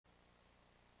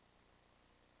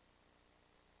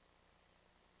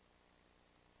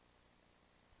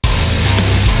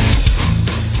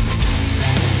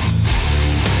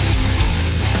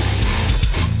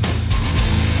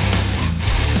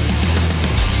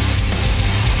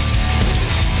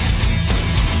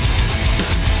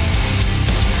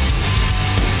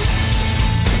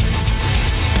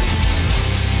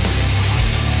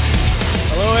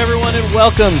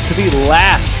welcome to the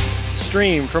last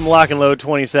stream from Lock and Load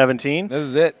 2017. This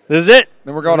is it. This is it.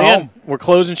 Then we're going home. We're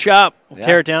closing shop. We'll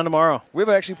tear it down tomorrow. We have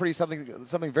actually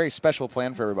something very special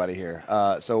planned for everybody here.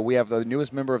 So we have the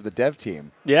newest member of the dev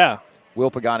team. Yeah. Will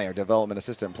Pagani, our development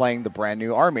assistant, playing the brand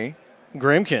new army.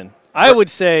 Grymkin. I would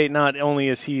say not only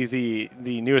is he the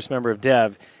newest member of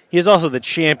dev, he is also the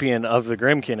champion of the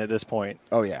Grymkin at this point.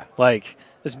 Oh, yeah. Like,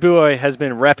 this boy has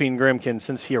been repping Grymkin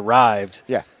since he arrived.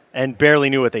 Yeah. And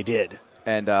barely knew what they did.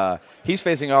 And he's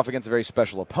facing off against a very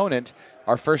special opponent,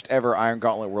 our first ever Iron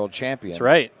Gauntlet World Champion. That's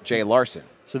right. Jay Larson.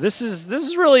 So this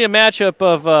is really a matchup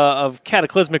of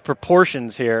cataclysmic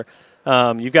proportions here.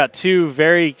 You've got two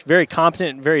very, very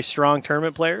competent, very strong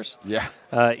tournament players. Yeah.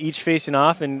 Each facing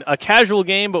off in a casual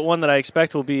game, but one that I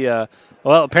expect will be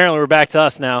well, apparently we're back to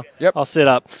us now. Yep. I'll sit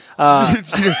up.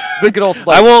 The good old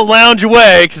I won't lounge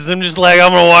away because I'm just like,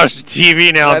 I'm going to watch the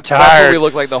TV now. I'm tired. That's what we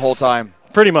look like the whole time.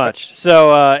 Pretty much.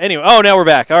 So anyway, now we're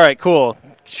back. All right, cool.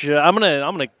 I'm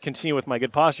gonna continue with my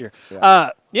good posture.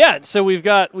 Yeah. So we've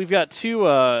got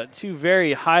two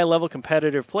very high level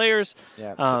competitive players.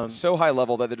 Yeah. So high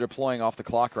level that they're deploying off the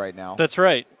clock right now. That's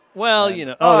right. Well, and, you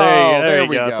know. Oh, there you go. There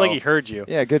we go. It's like he heard you.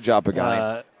 Yeah. Good job,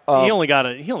 Pagani. He only got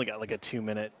like a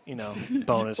 2-minute,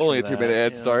 bonus. Only a 2-minute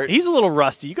head start. He's a little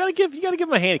rusty. You gotta give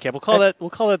him a handicap. We'll call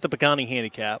that the Pagani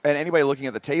handicap. And anybody looking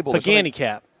at the table, Pagani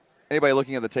cap. Anybody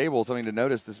looking at the table, something to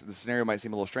notice, this scenario might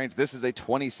seem a little strange. This is a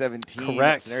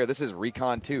 2017 scenario. This is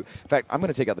Recon 2. In fact, I'm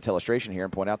going to take out the telestration here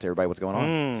and point out to everybody what's going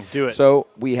on. Do it. So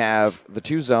we have the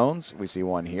two zones. We see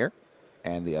one here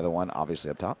and the other one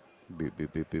obviously up top. Boop,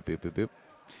 boop, boop, boop, boop, boop, boop.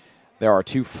 There are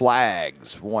two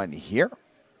flags, one here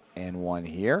and one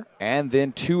here, and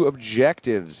then two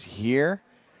objectives here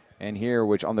and here,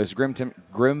 which on this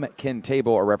Grymkin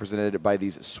table are represented by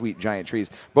these sweet giant trees.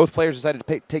 Both players decided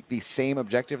to take the same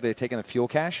objective. They've taken the fuel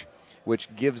cache, which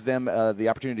gives them the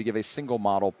opportunity to give a single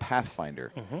model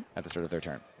Pathfinder at the start of their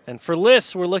turn. And for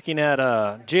lists, we're looking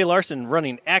at Jay Larson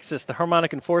running Axis, the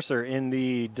Harmonic Enforcer, in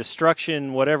the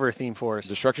Destruction whatever theme force.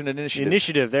 Destruction Initiative.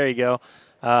 Initiative, there you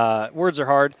go. Words are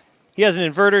hard. He has an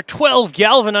inverter, 12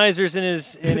 galvanizers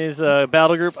in his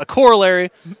battle group, a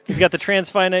corollary. He's got the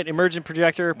transfinite emergent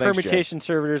projector, permutation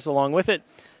servitors along with it,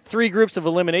 3 groups of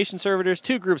elimination servitors,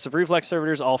 2 groups of reflex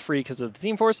servitors, all free because of the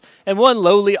theme force, and 1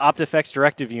 lowly Optifex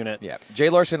directive unit. Yeah, Jay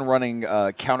Larson running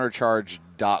countercharge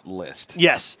dot list.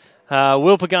 Yes.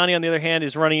 Will Pagani, on the other hand,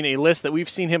 is running a list that we've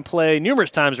seen him play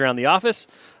numerous times around the office.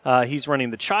 He's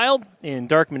running the Child in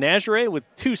Dark Menagerie with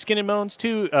 2 Skin and Bones,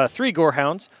 3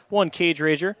 Gorehounds, 1 Cage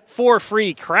Rager, 4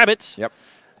 free Krabbits.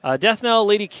 Yep. Death Knell,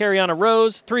 Lady Carriana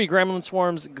Rose, 3 Gremlin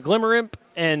Swarms, Glimmerimp,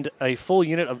 and a full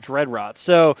unit of Dreadrot.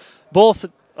 So both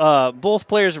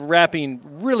players wrapping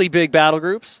really big battle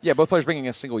groups. Yeah, both players bringing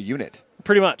a single unit.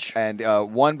 Pretty much. And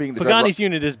one being the Pagani's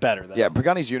unit is better, though. Yeah,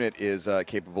 Pagani's unit is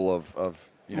capable of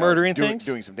murdering things?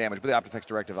 Doing some damage. But the Optifex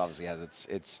Directive obviously has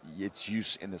its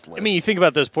use in this list. I mean, you think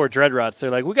about those poor Dreadrots. They're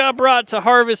like, we got brought to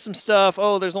harvest some stuff.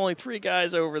 Oh, there's only 3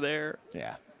 guys over there.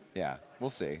 Yeah. We'll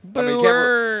see.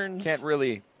 Boo can't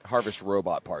really harvest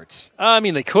robot parts. I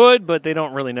mean, they could, but they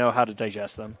don't really know how to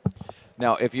digest them.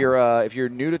 Now, if you're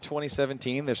new to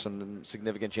 2017, there's some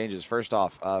significant changes. First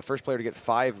off, first player to get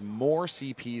 5 more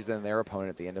CPs than their opponent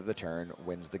at the end of the turn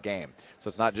wins the game. So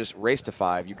it's not just race to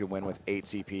 5. You can win with 8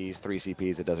 CPs, 3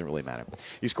 CPs. It doesn't really matter.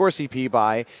 You score CP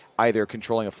by either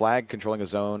controlling a flag, controlling a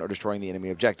zone, or destroying the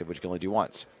enemy objective, which you can only do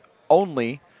once.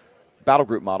 Only battle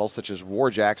group models such as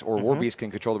Warjacks or Warbeasts can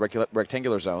control the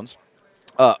rectangular zones.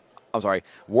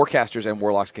 Warcasters and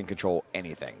Warlocks can control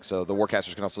anything. So the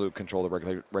Warcasters can also control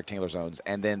the rectangular zones.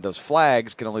 And then those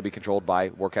flags can only be controlled by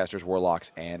Warcasters,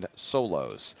 Warlocks, and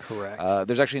Solos. Correct.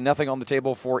 There's actually nothing on the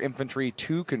table for infantry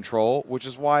to control, which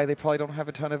is why they probably don't have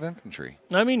a ton of infantry.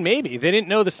 I mean, maybe. They didn't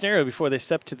know the scenario before they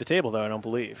stepped to the table, though, I don't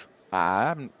believe.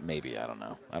 Maybe. I don't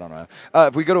know.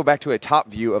 If we go back to a top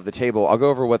view of the table, I'll go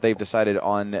over what they've decided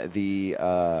on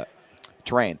the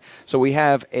terrain. So we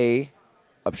have a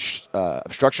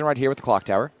obstruction right here with the clock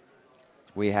tower.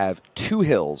 We have 2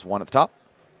 hills, one at the top,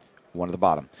 one at the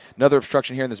bottom. Another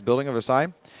obstruction here in this building of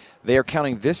Versailles. They are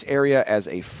counting this area as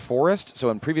a forest. So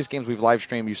in previous games we've live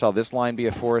streamed, you saw this line be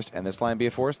a forest and this line be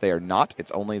a forest. They are not. It's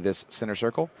only this center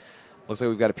circle. Looks like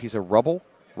we've got a piece of rubble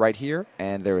right here,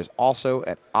 and there is also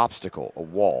an obstacle, a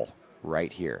wall,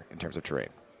 right here in terms of terrain.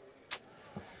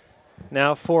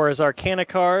 Now for his Arcana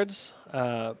cards,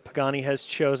 Pagani has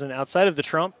chosen, outside of the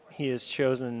Trump, he has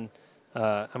chosen,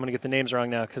 I'm going to get the names wrong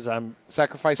now because I'm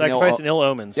Sacrificing Ill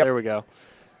Omens. Yep. There we go.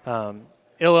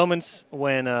 Ill Omens,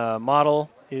 when a model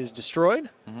is destroyed,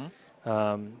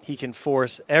 he can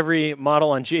force every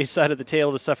model on Jay's side of the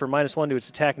table to suffer -1 to its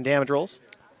attack and damage rolls.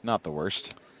 Not the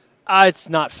worst. It's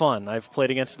not fun. I've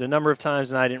played against it a number of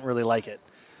times, and I didn't really like it.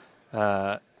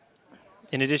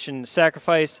 In addition,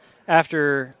 sacrifice.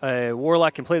 After a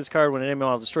Warlock can play this card when an enemy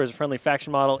model destroys a friendly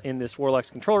faction model in this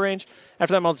Warlock's control range.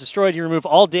 After that model is destroyed, you remove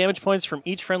all damage points from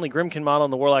each friendly Grymkin model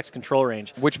in the Warlock's control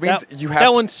range. Which means you have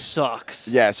that one sucks.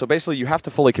 Yeah, so basically you have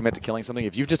to fully commit to killing something.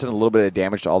 If you've just done a little bit of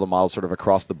damage to all the models sort of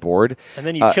across the board. And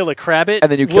then you kill a Krabbit, and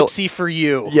then you whoopsie for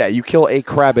you. Yeah, you kill a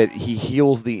Krabbit, he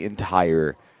heals the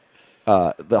entire...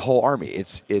 the whole army.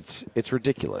 It's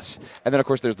ridiculous. And then, of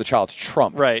course, there's the Child's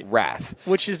Trump, right. Wrath.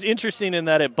 Which is interesting in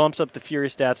that it bumps up the Fury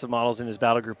stats of models in his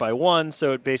battle group by 1,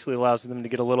 so it basically allows them to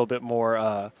get a little bit more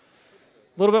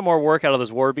work out of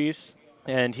those War Beasts.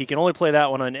 And he can only play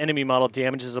that when an enemy model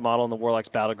damages a model in the Warlock's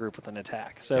battle group with an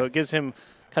attack. So it gives him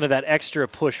kind of that extra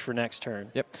push for next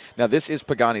turn. Yep. Now, this is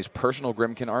Pagani's personal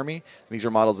Grymkin army. These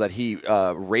are models that he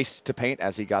raced to paint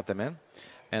as he got them in.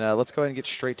 And let's go ahead and get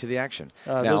straight to the action.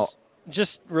 Now...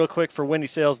 Just real quick for Wendy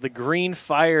Sales, the Green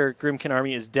Fire Grymkin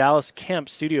army is Dallas Kemp,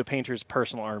 studio painter's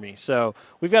personal army. So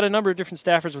we've got a number of different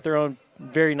staffers with their own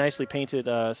very nicely painted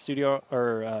studio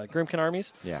or Grymkin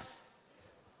armies. Yeah.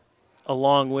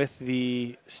 Along with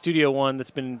the studio one that's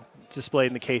been displayed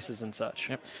in the cases and such.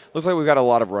 Yep. Looks like we've got a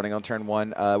lot of running on turn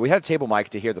 1. We had a table mic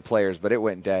to hear the players, but it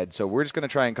went dead. So we're just going to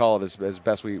try and call it as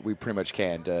best we pretty much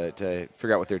can to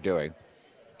figure out what they're doing.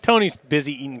 Tony's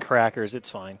busy eating crackers.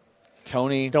 It's fine.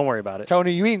 Tony, don't worry about it.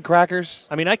 Tony, you eating crackers?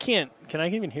 I mean, I can't. Can I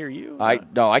even hear you?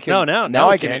 No, I can. No, now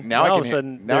I can. Now all of a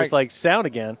sudden, there's like sound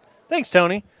again. Thanks,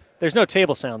 Tony. There's no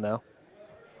table sound though.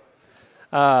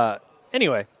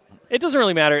 Anyway, it doesn't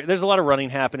really matter. There's a lot of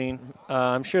running happening.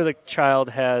 I'm sure the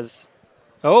child has.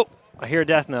 Oh, I hear a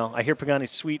death knell. I hear Pagani's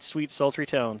sweet, sweet, sultry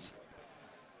tones.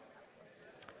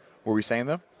 What were we saying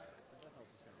though?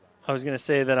 I was going to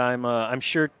say that I'm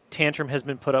sure Tantrum has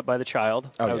been put up by the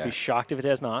child. I would be shocked if it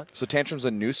has not. So Tantrum's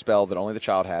a new spell that only the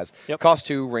child has. Yep. Cost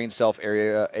 2, range self,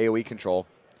 area, AoE control.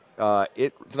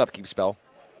 It's an upkeep spell.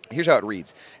 Here's how it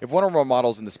reads. If one or more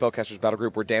models in the spellcaster's battle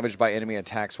group were damaged by enemy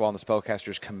attacks while in the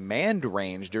spellcaster's command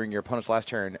range during your opponent's last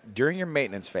turn, during your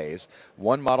maintenance phase,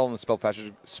 one model in the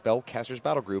spellcaster's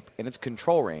battle group in its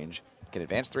control range can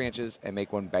advance 3 inches and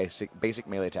make one basic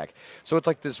melee attack. So it's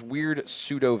like this weird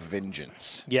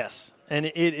pseudo-vengeance. Yes, and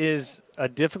it is a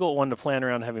difficult one to plan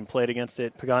around having played against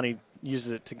it. Pagani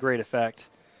uses it to great effect,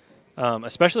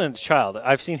 especially on the child.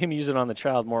 I've seen him use it on the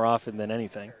child more often than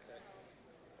anything.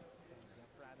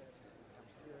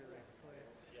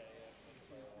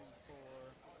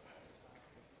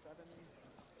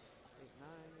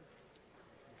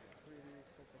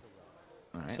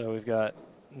 All right. So we've got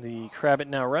the Krabbit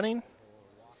now running.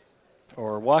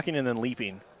 Or walking and then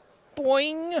leaping.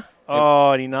 Boing!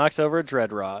 Oh, and he knocks over a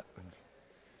Dreadrot.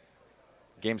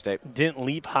 Game state. Didn't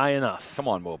leap high enough. Come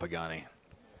on, Will Pagani.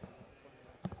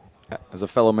 As a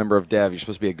fellow member of Dev, you're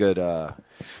supposed to be a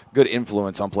good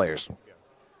influence on players.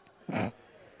 All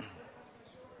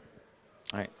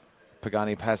right.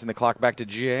 Pagani passing the clock back to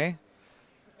GA.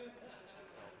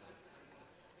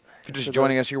 If you're just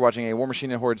joining us, you're watching a War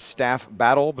Machine and Horde staff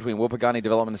battle between Will Pagani,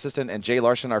 Development Assistant, and Jay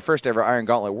Larson, our first ever Iron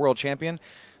Gauntlet World Champion.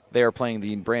 They are playing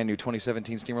the brand new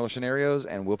 2017 Steamroller Scenarios,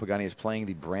 and Will Pagani is playing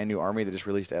the brand new army that just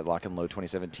released at Lock and Load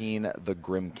 2017, the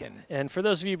Grymkin. And for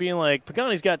those of you being like,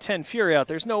 Pagani's got 10 Fury out,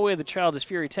 there's no way the child is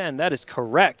Fury 10. That is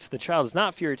correct. The child is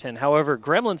not Fury 10. However,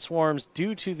 Gremlin Swarms,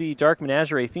 due to the Dark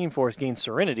Menagerie theme force, gain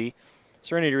Serenity.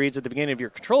 Serenity reads, at the beginning of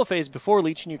your control phase, before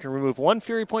leeching, you can remove 1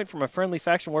 Fury point from a friendly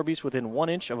faction war beast within 1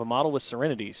 inch of a model with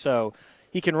Serenity. So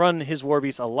he can run his war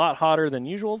beast a lot hotter than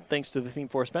usual, thanks to the theme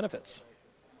force benefits.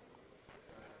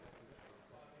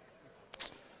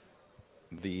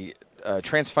 The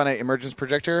Transfinite Emergence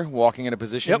Projector walking into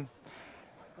position.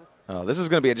 Yep. This is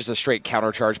going to be just a straight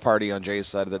countercharge party on Jay's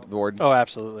side of the board. Oh,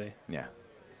 absolutely. Yeah.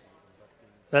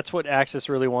 That's what Axis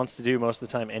really wants to do most of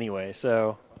the time anyway.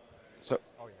 So.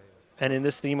 And in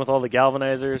this theme with all the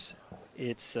galvanizers,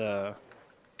 it's...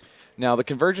 Now, the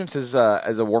Convergence is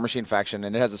a War Machine faction,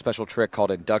 and it has a special trick called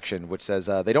Induction, which says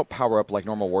they don't power up like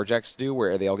normal Warjacks do,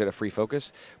 where they all get a free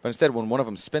focus. But instead, when one of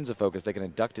them spins a focus, they can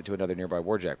induct it to another nearby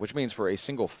Warjack, which means for a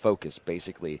single focus,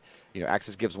 basically,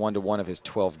 Axis gives 1 to 1 of his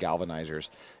 12 galvanizers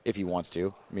if he wants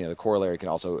to. The corollary can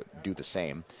also do the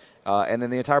same. And then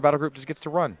the entire battle group just gets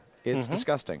to run. It's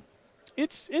disgusting.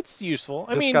 It's useful.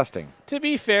 Disgusting. I mean, to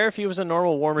be fair, if he was a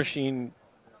normal War Machine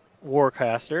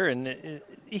Warcaster, and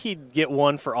he'd get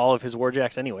 1 for all of his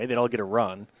Warjacks anyway, they'd all get a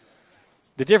run.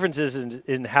 The difference is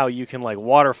in how you can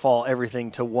waterfall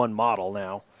everything to 1 model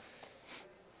now.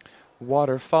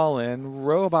 Waterfalling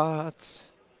robots.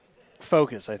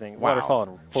 Focus, I think. Wow.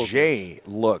 Waterfalling focus. Jay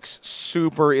looks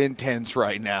super intense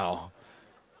right now.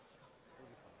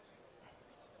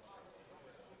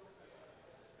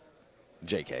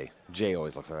 JK. Jay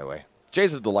always looks that way.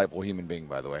 Jay's a delightful human being,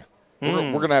 by the way.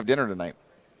 We're gonna have dinner tonight.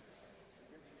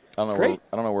 I don't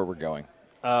know where we're going.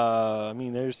 I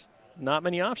mean, there's not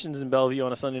many options in Bellevue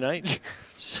on a Sunday night,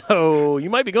 so you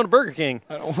might be going to Burger King.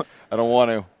 I don't want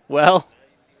to. Well,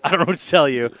 I don't know what to tell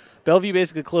you. Bellevue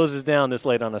basically closes down this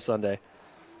late on a Sunday.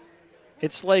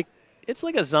 It's like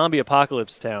a zombie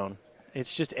apocalypse town.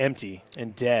 It's just empty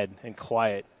and dead and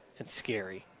quiet and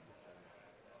scary.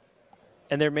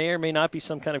 And there may or may not be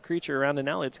some kind of creature around an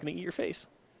alley that's going to eat your face.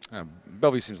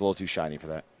 Bellevue seems a little too shiny for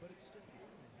that.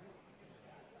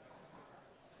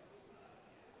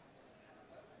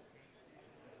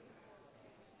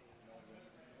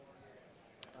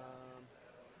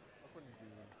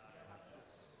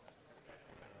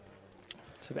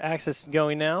 So access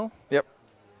going now. Yep.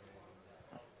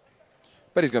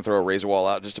 But he's going to throw a razor wall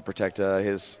out just to protect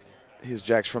his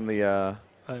jacks from the.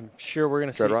 I'm sure we're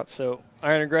going to see. Dreadrots. So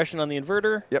Iron Aggression on the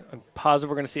inverter. Yep. I'm positive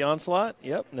we're going to see Onslaught.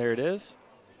 Yep, there it is.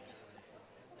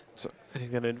 So And he's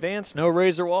going to advance. No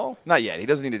razor wall. not yet. He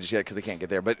doesn't need it just yet because they can't get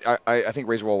there. But I think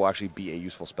razor wall will actually be a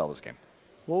useful spell this game.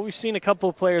 Well, we've seen a couple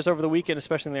of players over the weekend,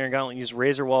 especially in the Iron Gauntlet, use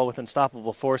razor wall with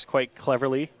Unstoppable Force quite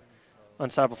cleverly.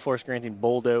 Unstoppable Force granting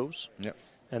bulldoze. Yep.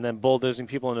 And then bulldozing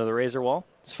people into the razor wall.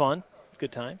 It's fun. It's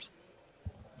good times.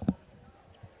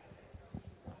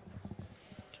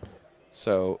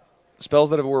 So spells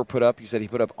that were put up. You said he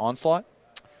put up Onslaught.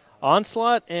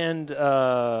 Onslaught and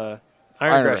Iron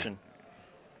Aggression.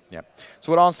 Yeah.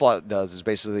 So what Onslaught does is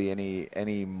basically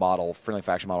any model, friendly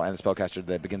faction model, and the spellcaster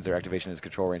that begins their activation in his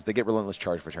control range, they get Relentless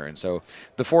Charge for turn. So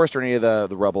the Forest or any of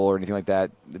the Rubble or anything like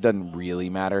that, it doesn't really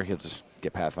matter. He'll just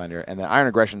get Pathfinder. And then Iron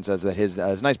Aggression says that his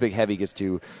nice big heavy gets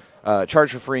to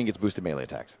charge for free and gets boosted melee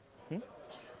attacks.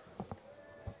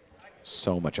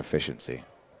 So much efficiency.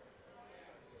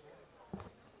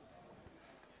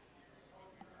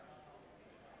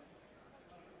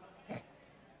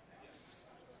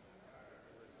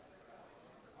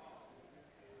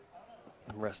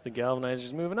 The rest of the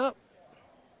Galvanizer's moving up.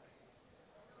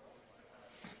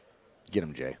 Get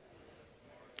him, Jay.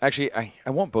 Actually, I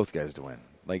want both guys to win.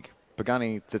 Like,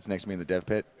 Pagani sits next to me in the dev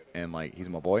pit, and, like, he's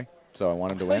my boy, so I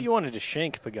want him to I thought win. you wanted to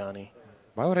shank Pagani.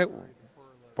 Why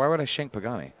would I shank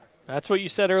Pagani? That's what you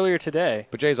said earlier today.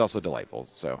 But Jay's also delightful,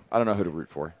 so I don't know who to root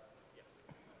for.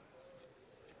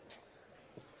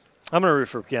 I'm going to root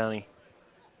for Pagani.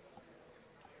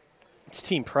 It's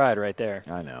team pride right there.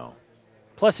 I know.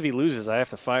 Plus, if he loses, I have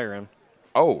to fire him.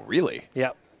 Oh, really?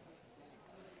 Yep.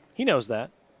 He knows that.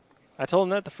 I told him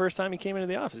that the first time he came into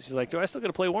the office. He's like, do I still get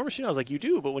to play War Machine? I was like, you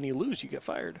do, but when you lose, you get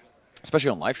fired. Especially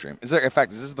on live stream. In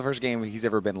fact, is this the first game he's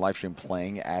ever been live stream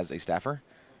playing as a staffer?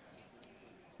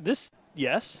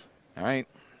 Yes. All right,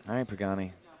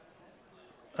 Pagani.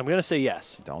 I'm going to say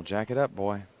yes. Don't jack it up,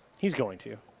 boy. He's going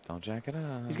to. Don't jack it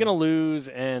up. He's going to lose,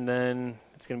 and then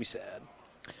it's going to be sad.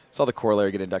 Saw the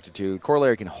Corollary get inducted too.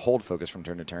 Corollary can hold focus from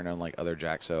turn to turn, unlike other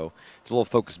jacks. So it's a little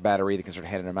focused battery that can start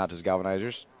handing him out to his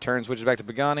galvanizers. Turn switches back to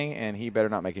Pagani, and he better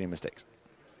not make any mistakes.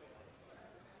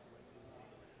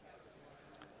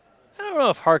 I don't know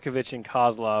if Harkovich and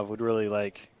Kozlov would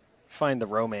really, find the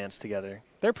romance together.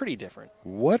 They're pretty different.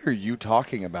 What are you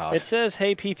talking about? It says,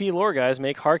 hey, PP lore guys,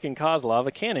 make Hark and Kozlov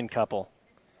a canon couple.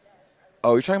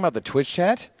 Oh, you're talking about the Twitch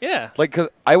chat? Yeah. Because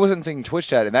I wasn't seeing Twitch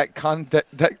chat, and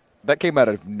that came out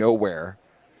of nowhere.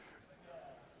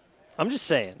 I'm just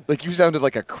saying. Like, you sounded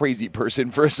like a crazy person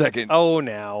for a second. Oh,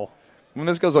 now. When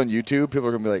this goes on YouTube, people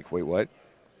are going to be like, wait, what?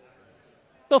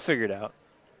 They'll figure it out.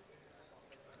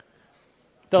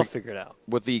 They'll figure it out.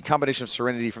 With the combination of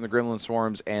Serenity from the Gremlin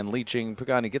Swarms and Leeching,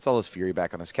 Pagani gets all his fury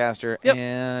back on his caster,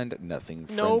 and nothing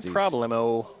frenzies. No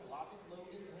problemo.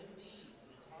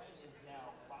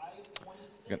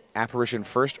 Got Apparition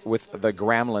first with the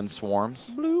Gremlin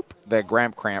Swarms. Bloop. The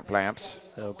Gramp Cramp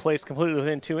Lamps. So placed completely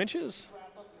within 2 inches.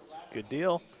 Good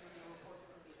deal.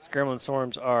 These Gremlin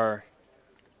Swarms are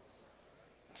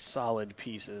solid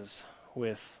pieces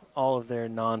with all of their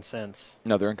nonsense.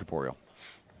 No, they're incorporeal.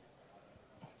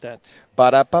 That's...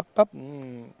 Ba-da-ba-ba.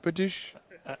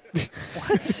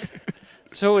 What?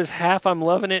 So is half I'm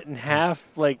loving it and half,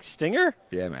 Stinger?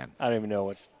 Yeah, man. I don't even know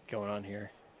what's going on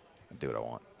here. I do what I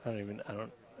want.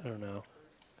 I don't know.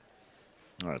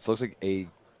 All right, so it looks like the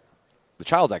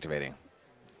child's activating.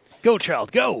 Go,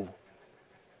 child, go!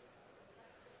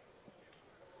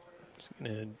 Just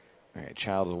gonna All right,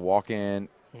 child is walking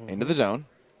into the zone.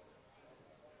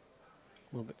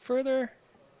 a little bit further.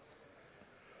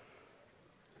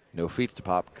 No feats to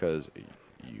pop because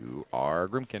you are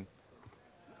Grymkin.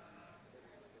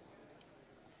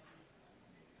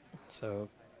 So,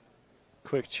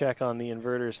 quick check on the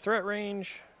inverter's threat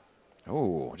range.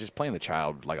 Oh, just playing the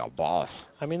child like a boss.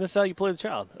 I mean, this is how you play the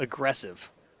child.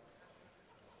 Aggressive.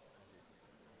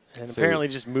 And So, apparently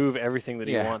just move everything that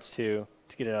he yeah. wants to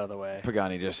get it out of the way.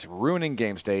 Pagani just ruining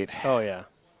game state. Oh, yeah.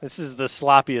 This is the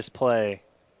sloppiest play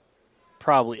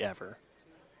probably ever.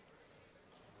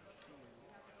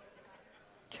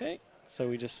 Okay, so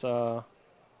we just saw...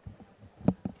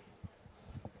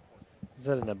 Is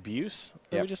that an abuse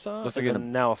that we just saw? Looks and like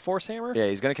then now a force hammer? Yeah,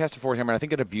 he's going to cast a force hammer. And I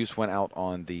think an abuse went out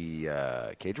on the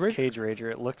Cage Rager. Cage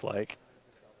Rager, it looked like.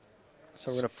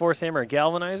 So we're going to force hammer a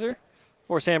galvanizer.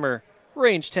 Force hammer,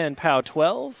 range 10, POW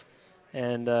 12.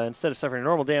 And instead of suffering a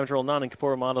normal damage roll,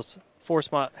 non-incorporeal models force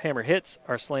hammer hits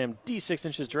are slammed D6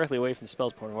 inches directly away from the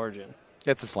spell's point of origin.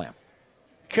 It's a slam.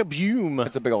 Kaboom!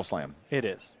 It's a big old slam. It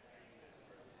is.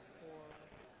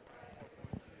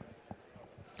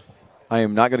 I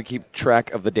am not going to keep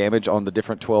track of the damage on the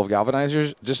different 12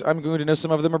 galvanizers. Just I'm going to know some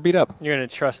of them are beat up. You're going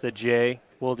to trust that Jay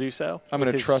will do so? I'm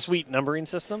going to trust sweet numbering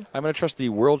system? I'm going to trust the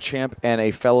world champ and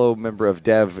a fellow member of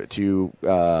Dev to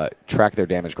track their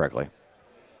damage correctly.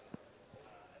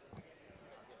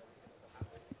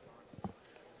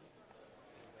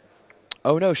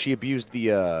 Oh, no, she abused the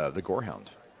Gorehound.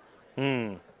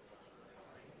 Pagani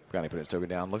put his token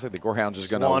down. Looks like the Gorehound's just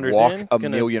going to walk a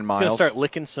million miles. Going to start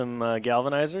licking some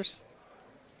galvanizers.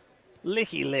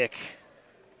 Licky lick.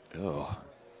 Ugh.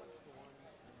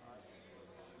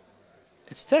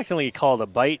 It's technically called a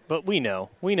bite, but we know.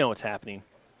 We know what's happening.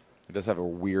 It does have a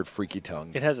weird, freaky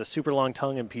tongue. It has a super long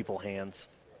tongue and people hands.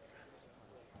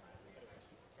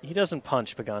 He doesn't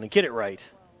punch, Pagani. Get it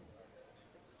right.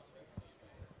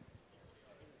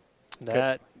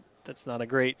 That's not a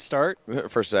great start.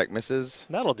 First attack misses.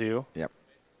 That'll do. Yep.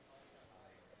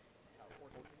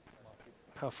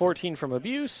 14 from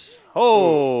abuse.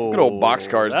 Oh. Good old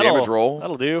boxcars damage roll.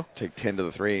 That'll do. Take 10 to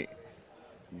the 3.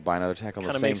 Buy another attack on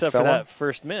the same fella. Kind of makes up for that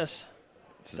first miss.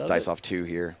 Dice off 2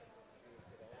 here.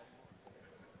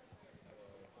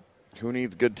 Who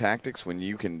needs good tactics when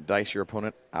you can dice your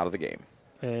opponent out of the game?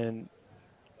 And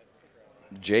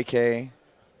JK,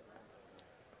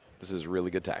 this is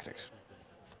really good tactics.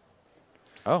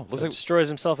 Oh, looks so like destroys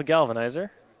himself a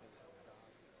galvanizer.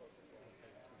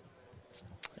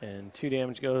 And 2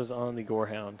 damage goes on the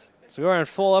Gorehound. So Gorehound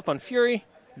full up on Fury,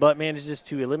 but manages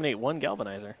to eliminate 1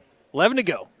 galvanizer. 11 to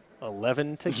go.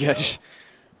 11 to go. Yes,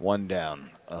 1 down.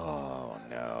 Oh,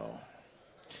 no.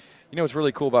 You know what's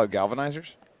really cool about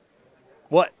galvanizers?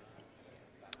 What?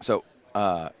 So,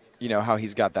 you know how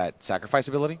he's got that sacrifice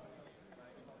ability?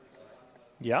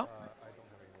 Yeah.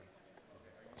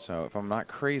 So if I'm not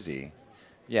crazy,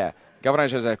 yeah,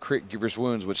 Galvanizer has a crit Giver's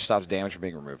Wounds, which stops damage from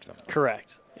being removed from them.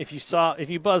 Correct. If you saw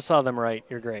them right,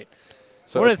 you're great.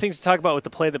 So one of the things to talk about with the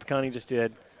play that Pagani just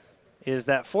did is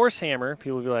that Force Hammer,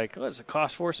 people will be like, oh, it's a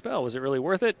cost 4 spell. Was it really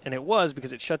worth it? And it was,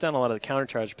 because it shut down a lot of the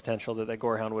countercharge potential that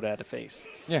Gorehound would have to face.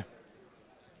 Yeah.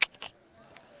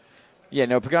 Yeah,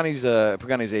 no, Pagani's a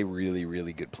really,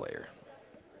 really good player.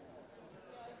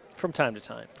 From time to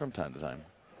time. From time to time.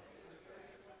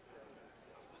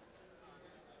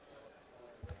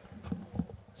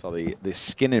 So the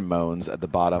skin and moans at the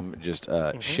bottom just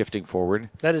shifting forward.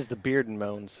 That is the beard and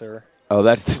moans, sir. Oh,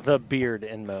 that's the beard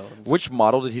and moans. Which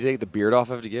model did he take the beard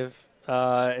off of to give?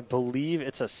 I believe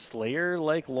it's a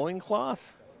Slayer-like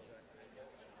loincloth.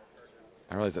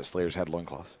 I realize that Slayers had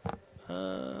loincloths.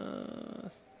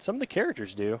 Some of the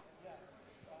characters do.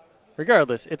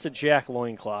 Regardless, it's a Jack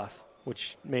loincloth,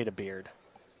 which made a beard.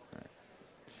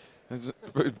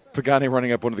 Pagani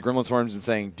running up one of the Gremlin Swarms and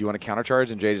saying, do you want to countercharge?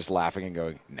 And Jay just laughing and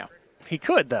going, no. He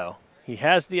could, though. He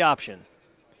has the option.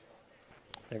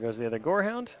 There goes the other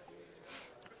Gorehound.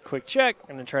 Quick check.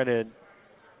 I'm going to try to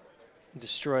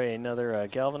destroy another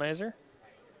Galvanizer.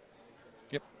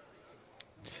 Yep.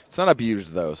 It's not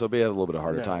abused, though, so it'll be a little bit of a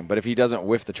harder time. But if he doesn't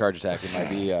whiff the charge attack, it might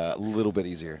be a little bit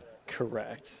easier.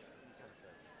 Correct.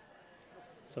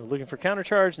 So looking for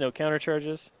countercharge, no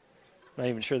countercharges. Not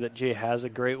even sure that Jay has a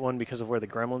great one because of where the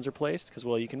Gremlins are placed. Because,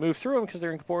 well, you can move through them because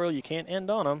they're incorporeal. You can't end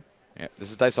on them. Yeah, this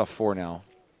is dice off 4 now.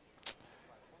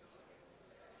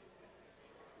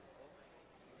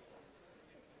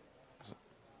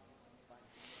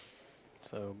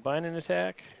 So buying an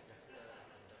attack.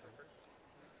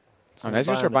 So now he's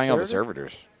going to start buying all the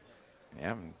servitors.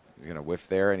 Yeah, he's going to whiff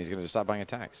there, and he's going to stop buying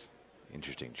attacks.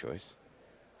 Interesting choice.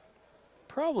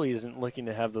 Probably isn't looking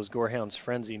to have those Gorehounds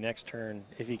frenzy next turn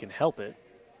if he can help it.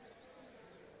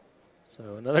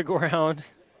 So another Gorehound.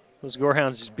 Those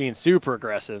Gorehounds just being super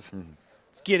aggressive. Mm-hmm.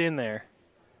 Let's get in there.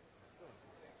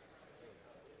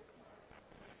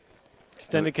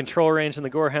 Extended control range on the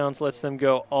Gorehounds lets them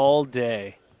go all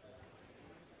day.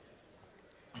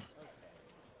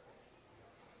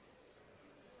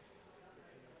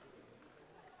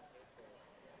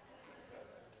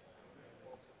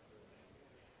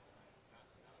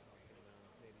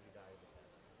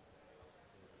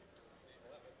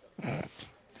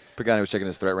 Pagani was checking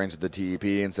his threat range at the TEP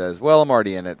and says, well, I'm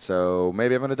already in it, so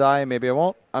maybe I'm going to die, maybe I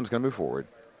won't. I'm just going to move forward.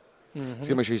 He's going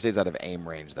to make sure he stays out of aim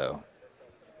range, though.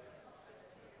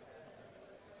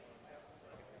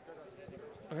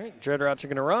 All right, Dreadrots are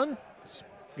going to run.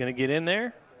 Going to get in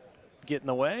there, get in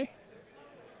the way.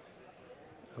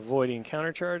 Avoiding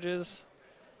counter charges.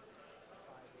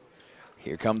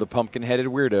 Here come the pumpkin-headed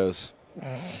weirdos.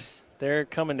 They're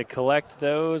coming to collect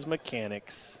those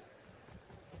mechanics.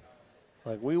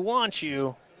 Like, we want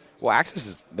you. Well,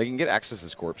 they can get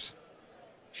Axis's corpse.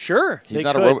 Sure. He's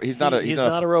not a robot. He's not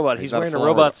a robot. He's wearing a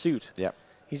robot suit. Yep.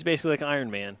 He's basically like Iron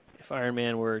Man. If Iron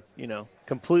Man were,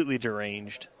 completely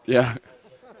deranged. Yeah.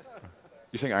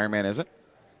 You think Iron Man isn't?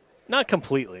 Not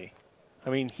completely. I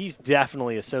mean, he's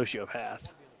definitely a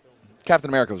sociopath. Captain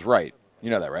America was right. You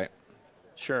know that, right?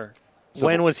 Sure.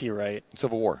 When was he right?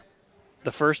 Civil War.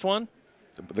 The first one?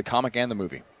 The comic and the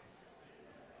movie.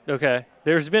 Okay.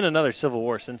 There's been another Civil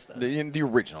War since then. The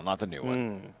original, not the new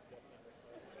one.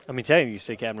 I mean, technically, you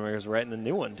say Captain America's right in the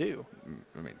new one, too.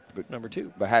 I mean, but, number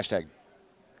 2. But hashtag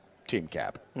Team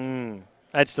Cap.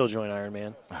 I'd still join Iron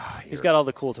Man. He's got all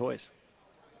the cool toys.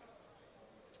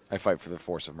 I fight for the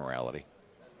force of morality.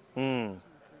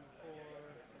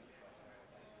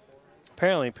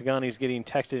 Apparently, Pagani's getting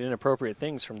texted inappropriate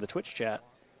things from the Twitch chat.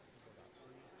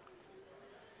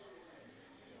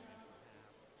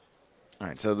 All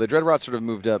right, so the Dreadrots sort of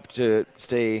moved up to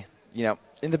stay, in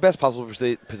the best possible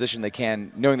position they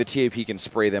can, knowing the TAP can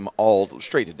spray them all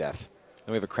straight to death.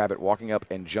 Then we have a Crabbit walking up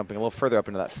and jumping a little further up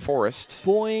into that forest.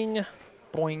 Boing.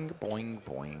 Boing, boing,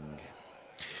 boing.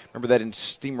 Remember that in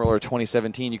Steamroller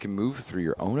 2017, you can move through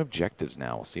your own objectives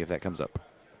now. We'll see if that comes up.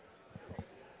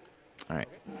 All right.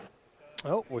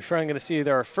 Oh, we're finally going to see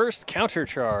our first counter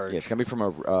charge. Yeah, it's going to be from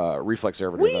a reflex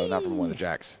servitor, though, not from one of the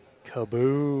jacks.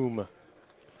 Kaboom.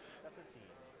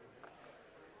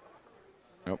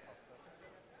 Nope.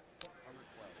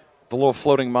 The little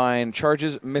floating mine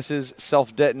charges, misses,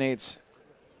 self-detonates,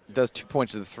 does 2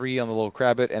 points to the 3 on the little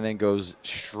Crabbit, and then goes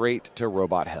straight to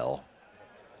Robot Hell.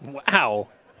 Wow.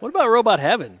 What about Robot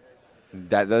Heaven?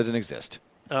 That doesn't exist.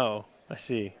 Oh, I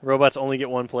see. Robots only get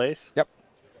one place? Yep.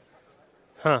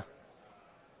 Huh.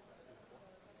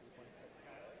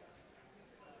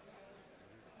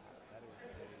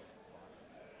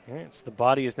 All right, so the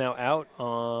body is now out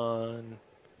on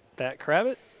that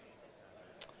Crabbit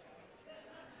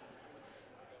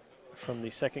from the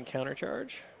second counter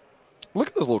charge. Look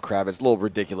at those little Crabbits, little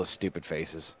ridiculous, stupid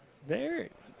faces.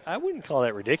 I wouldn't call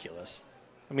that ridiculous.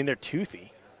 I mean, they're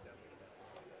toothy.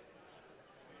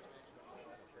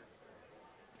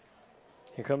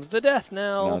 Here comes the Death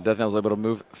Knell. No, Death Knell's able to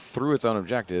move through its own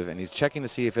objective, and he's checking to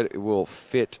see if it will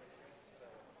fit.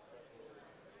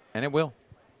 And it will.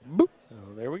 Boop. So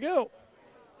there we go.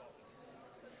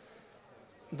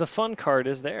 The fun card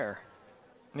is there.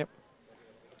 Yep.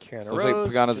 Kiana Looks like Rose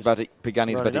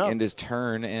Pagani's about to up. end his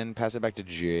turn and pass it back to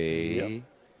Jay. Yep.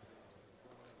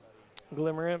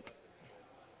 Glimmer Imp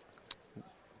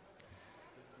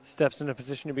steps in a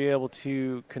position to be able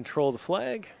to control the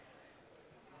flag.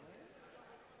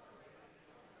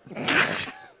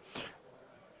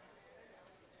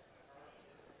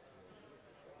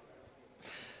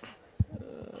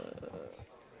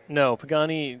 No,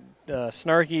 Pagani,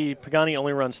 snarky, Pagani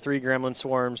only runs 3 Gremlin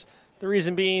Swarms. The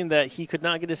reason being that he could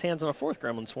not get his hands on a 4th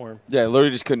Gremlin Swarm. Yeah,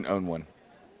 literally just couldn't own one.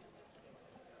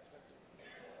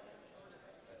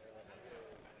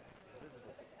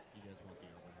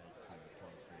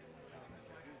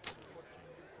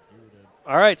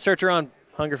 All right, searcher on,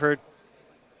 Hungerford.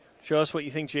 Show us what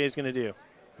you think Jay's going to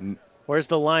do. Where's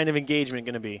the line of engagement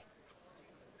going to be?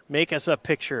 Make us a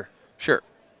picture. Sure.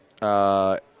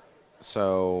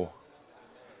 So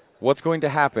what's going to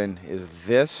happen is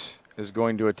this is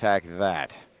going to attack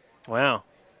that. Wow.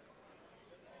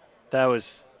 That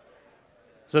was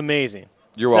amazing.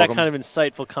 You're it's welcome. That kind of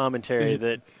insightful commentary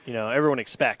that, everyone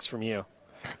expects from you.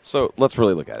 So let's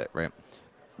really look at it, right?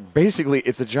 Basically,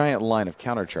 it's a giant line of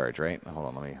countercharge, right? Hold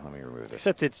on, let me remove this.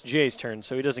 Except it's Jay's turn,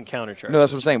 so he doesn't countercharge. No,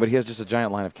 that's what I'm saying, but he has just a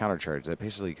giant line of countercharge that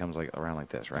basically comes around like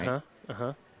this, right? Uh-huh,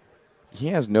 uh-huh. He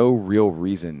has no real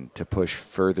reason to push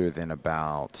further than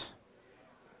about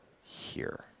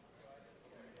here.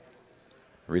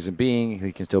 The reason being,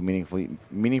 he can still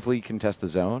meaningfully contest the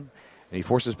zone, and he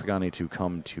forces Pagani to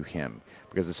come to him.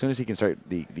 Because as soon as he can start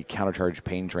the countercharge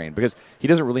pain train, because he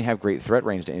doesn't really have great threat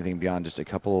range to anything beyond just a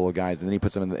couple of guys, and then he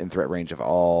puts them in threat range of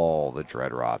all the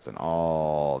Dreadrots and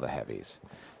all the heavies.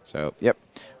 So, yep,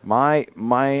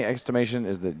 My estimation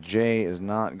is that Jay is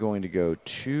not going to go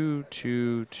too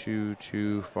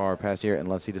far past here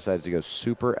unless he decides to go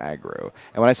super aggro.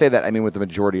 And when I say that, I mean with the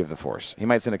majority of the force. He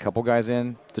might send a couple guys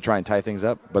in to try and tie things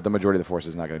up, but the majority of the force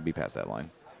is not going to be past that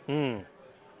line.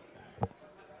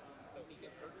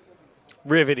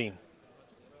 Riveting.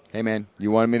 Hey, man,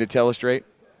 you wanted me to tell us straight?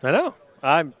 I know.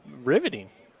 I'm riveting.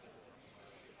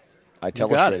 I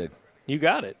telestrated. You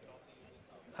got it.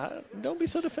 Don't be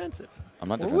so defensive. I'm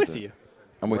not defensive. We're with you.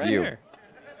 I'm with you. Here.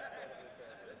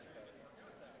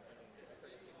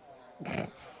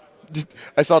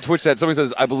 I saw Twitch chat. Somebody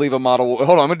says, "I believe a model."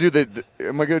 Hold on, I'm gonna do the.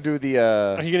 Am I gonna do the?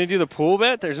 Are you gonna do the pool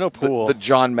bet? There's no pool. The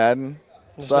John Madden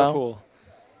style. No pool.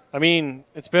 I mean,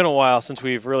 it's been a while since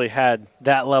we've really had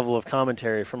that level of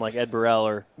commentary from like Ed Burrell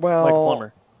or Michael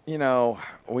Plummer. You know,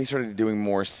 we started doing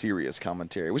more serious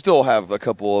commentary. We still have a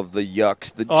couple of the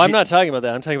yucks. I'm not talking about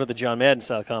that. I'm talking about the John Madden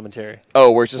style commentary.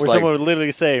 Oh, where it's just where someone would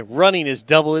literally say, running is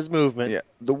double his movement. Yeah.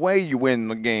 The way you win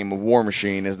the game of War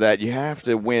Machine is that you have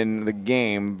to win the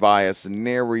game via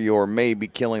scenario or maybe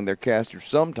killing their caster.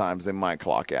 Sometimes they might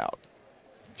clock out.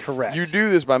 Correct. You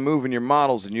do this by moving your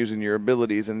models and using your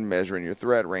abilities and measuring your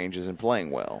threat ranges and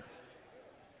playing well.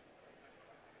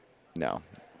 No.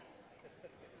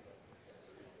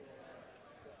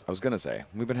 I was going to say,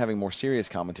 we've been having more serious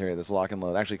commentary this lock and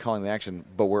load, actually calling the action,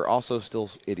 but we're also still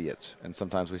idiots, and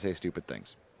sometimes we say stupid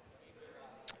things.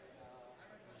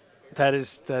 That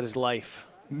is life.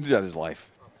 That is life.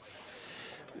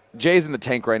 Jay's in the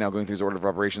tank right now going through his order of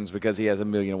operations because he has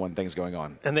 1,000,001 things going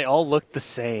on. And they all look the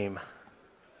same.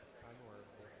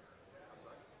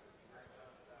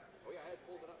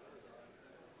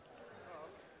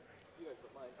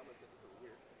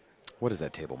 What is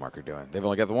that table marker doing? They've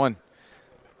only got the one.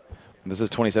 This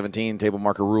is 2017. Table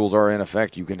marker rules are in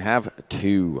effect. You can have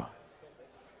 2.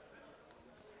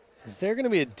 Is there going to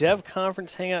be a dev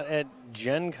conference hangout at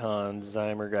Gen Con,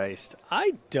 Zymergeist?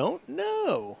 I don't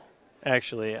know,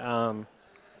 actually.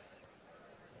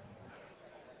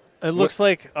 It looks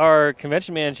like our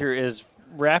convention manager is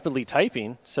rapidly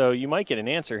typing, so you might get an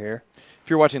answer here. If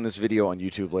you're watching this video on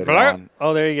YouTube later on.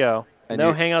 Oh, there you go.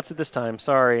 No hangouts at this time.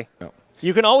 Sorry. No.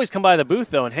 You can always come by the booth,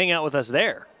 though, and hang out with us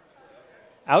there.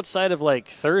 Outside of, like,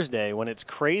 Thursday, when it's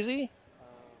crazy,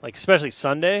 like especially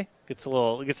Sunday, gets a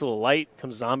little light,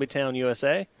 comes Zombie Town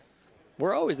USA,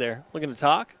 we're always there looking to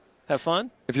talk, have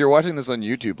fun. If you're watching this on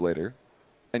YouTube later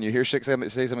and you hear Schick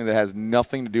say something that has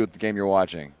nothing to do with the game you're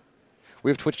watching,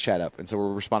 we have Twitch chat up, and so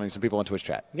we're responding to some people on Twitch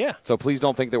chat. Yeah. So please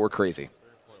don't think that we're crazy.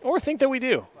 Or think that we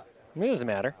do. I mean, it doesn't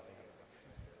matter.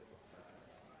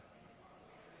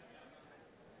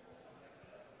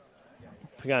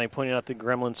 Pagani pointing out that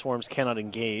gremlin swarms cannot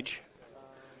engage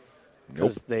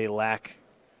because they lack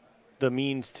the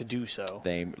means to do so.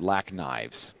 They lack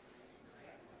knives.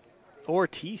 Or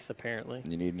teeth, apparently.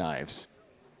 You need knives.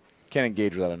 Can't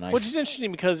engage without a knife. Which is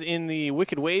interesting because in the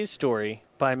Wicked Ways story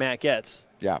by Matt Getz,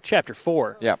 Chapter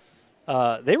 4,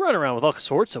 they run around with all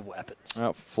sorts of weapons.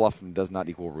 Fluff does not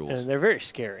equal rules. And they're very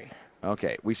scary.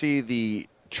 Okay. We see the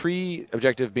tree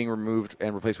objective being removed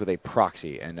and replaced with a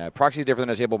proxy. And proxy is different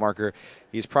than a table marker.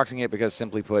 He's proxying it because,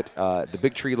 simply put, the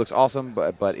big tree looks awesome,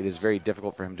 but it is very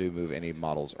difficult for him to move any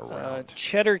models around.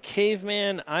 Cheddar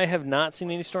Caveman, I have not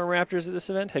seen any Storm Raptors at this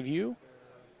event. Have you,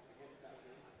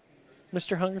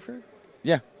 Mr. Hungerford?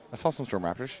 Yeah, I saw some Storm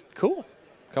Raptors. Cool.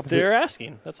 They're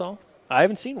asking, that's all. I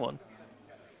haven't seen one.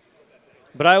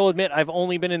 But I will admit, I've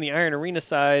only been in the Iron Arena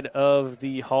side of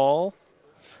the hall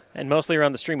and mostly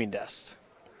around the streaming desks.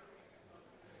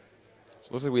 So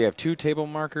it looks like we have 2 table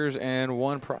markers and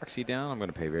 1 proxy down. I'm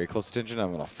going to pay very close attention.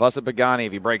 I'm going to fuss at Pagani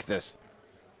if he breaks this.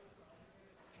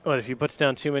 What, if he puts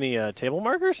down too many table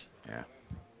markers? Yeah.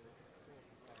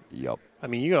 Yup. I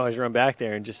mean, you can always run back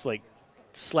there and just, like,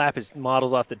 slap his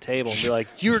models off the table and be like,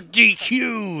 you're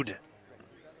DQ'd.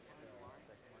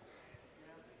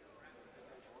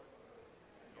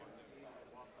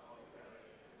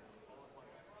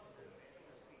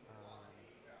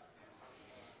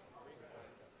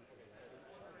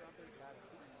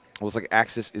 Looks like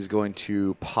Axis is going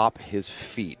to pop his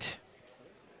feet.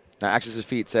 Now, Axis's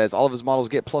feet says all of his models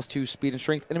get +2 speed and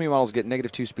strength. Enemy models get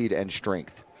 -2 speed and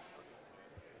strength.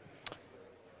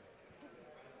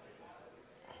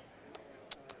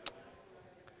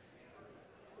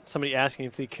 Somebody asking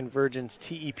if the Convergence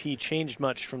TEP changed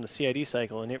much from the CID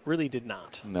cycle, and it really did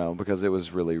not. No, because it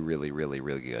was really, really, really,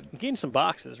 really good. It gained some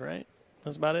boxes, right?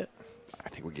 That's about it? I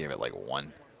think we gave it like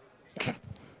 1. It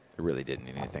really didn't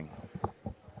need anything.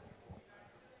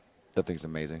 That thing's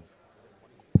amazing.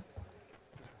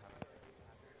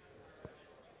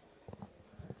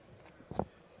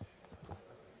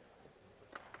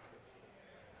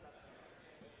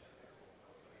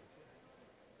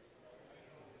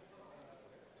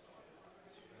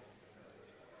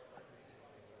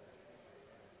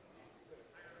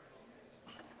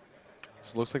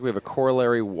 So it looks like we have a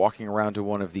corollary walking around to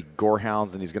one of the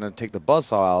gorehounds, and he's going to take the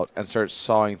buzzsaw out and start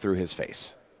sawing through his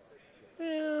face.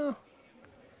 Yeah.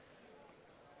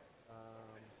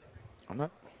 I'm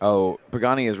not. Oh,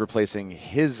 Pagani is replacing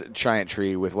his giant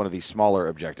tree with one of these smaller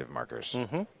objective markers.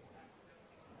 Mm-hmm.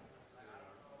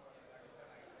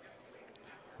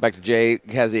 Back to Jay.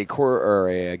 Has a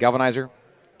galvanizer,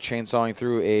 chainsawing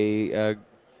through a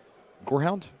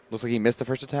gorehound. Looks like he missed the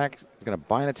first attack. He's going to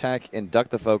buy an attack, induct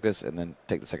the focus, and then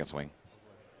take the second swing.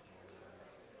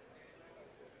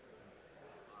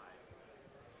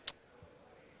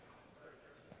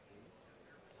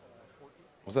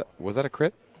 Was that a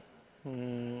crit? I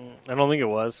don't think it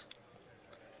was.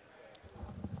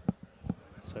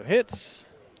 So hits.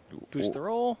 Boost the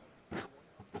roll.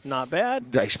 Not bad.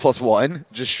 Dice +1.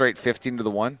 Just straight 15 to the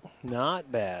 1.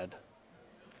 Not bad.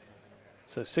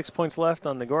 So 6 points left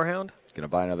on the gorehound. Going to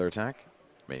buy another attack.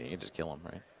 I mean, you can just kill him,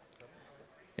 right?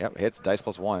 Yep, hits, dice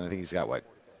 +1. I think he's got what?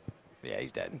 Yeah,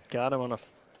 he's dead. Got him on a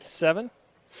 7.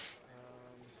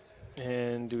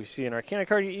 And do we see an Arcana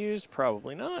card get used?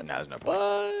 Probably not. No, there's no point.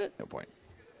 But No point.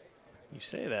 you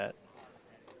say that.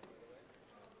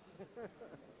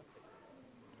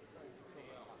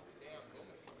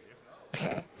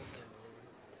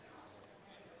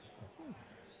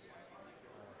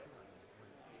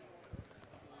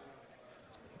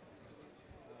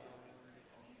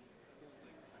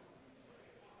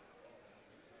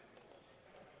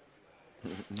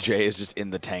 Jay is just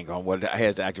in the tank on what he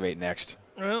has to activate next.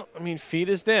 Well, I mean, feet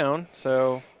is down,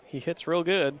 so he hits real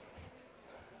good.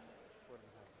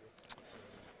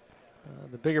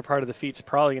 The bigger part of the feat's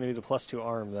probably going to be the +2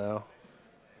 arm, though.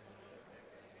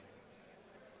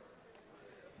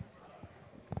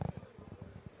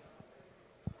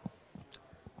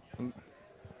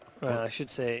 Well, I should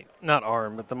say not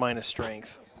arm, but the minus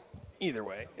strength. Either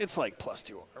way, it's like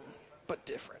 +2 arm, but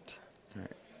different. All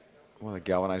right. Well, the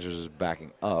galvanizers is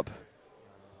backing up.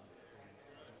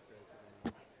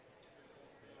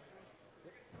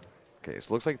 Okay,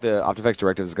 so it looks like the Optifex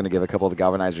directive is going to give a couple of the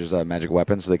galvanizers magic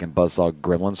weapons so they can buzzsaw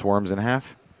gremlin swarms in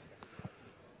half.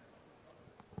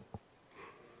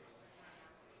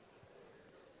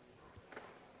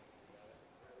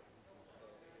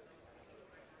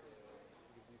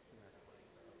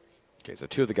 Okay, so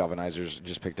 2 of the galvanizers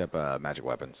just picked up magic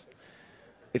weapons.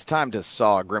 It's time to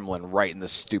saw a gremlin right in the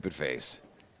stupid face.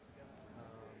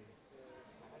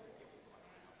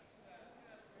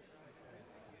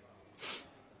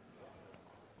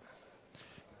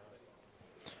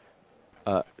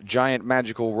 Giant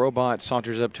magical robot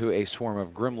saunters up to a swarm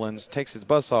of gremlins, takes its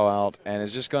buzzsaw out, and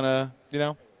is just going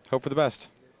to, hope for the best.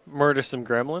 Murder some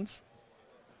gremlins?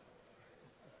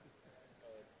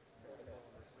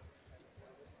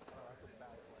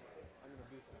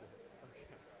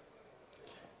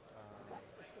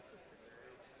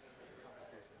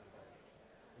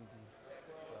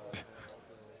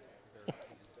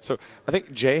 So I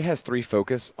think Jay has 3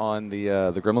 focus on the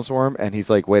gremlin swarm, and he's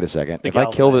like, wait a second. If I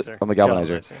kill it on the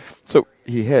galvanizer. So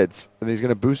he hits, and he's going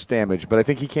to boost damage, but I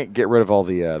think he can't get rid of all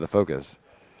the focus.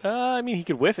 I mean, he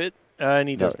could whiff it, and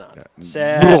he does not. No.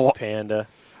 Sad panda.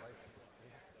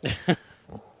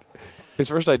 His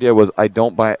first idea was I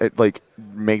don't buy it,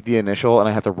 make the initial, and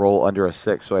I have to roll under a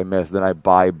 6, so I miss. Then I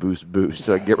buy boost,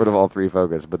 so I can get rid of all 3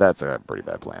 focus, but that's a pretty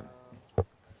bad plan.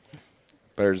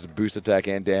 Better just boost attack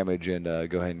and damage and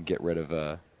go ahead and get rid of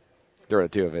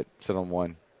 2 of it. Sit on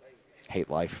 1. Hate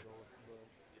life.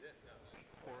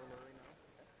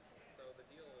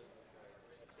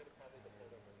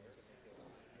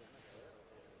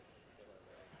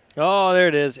 Oh, there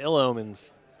it is. Ill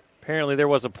Omens. Apparently there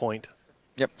was a point.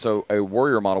 Yep, so a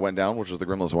warrior model went down, which was the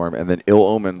Gremlin Swarm, and then Ill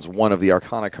Omens, one of the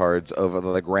Arcana cards of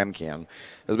the Grymkin,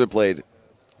 has been played.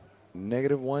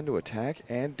 -1 to attack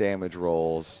and damage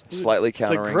rolls, slightly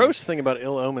countering. The gross thing about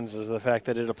Ill Omens is the fact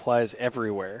that it applies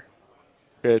everywhere.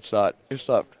 It's not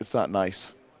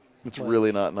nice. It's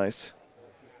really not nice.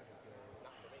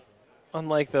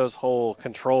 Unlike those whole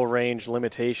control range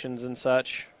limitations and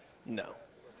such, no.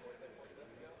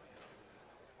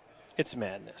 It's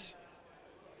madness.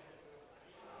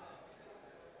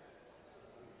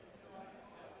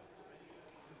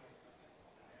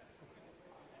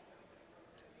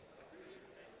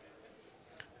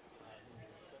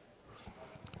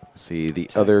 See the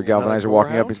other galvanizer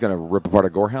walking up. He's going to rip apart a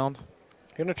gorehound.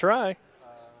 Gonna try.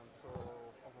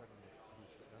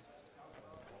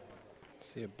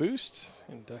 See a boost,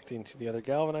 inducting to the other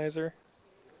galvanizer.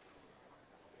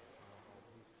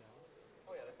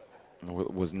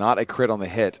 Was not a crit on the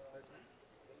hit.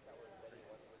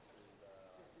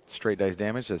 Straight dice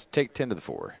damage says take 10 to the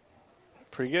 4.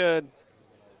 Pretty good.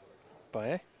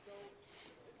 Bye.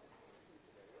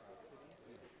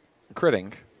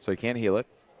 critting, so he can't heal it.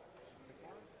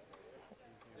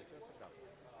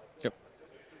 Yep.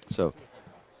 So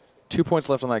 2 points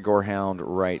left on that Gorehound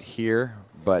right here,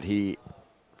 but he,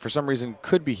 for some reason,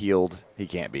 could be healed. He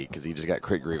can't be because he just got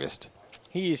crit Grievous.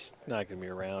 He's not going to be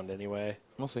around anyway.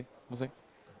 We'll see. We'll see.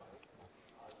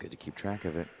 It's good to keep track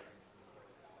of it.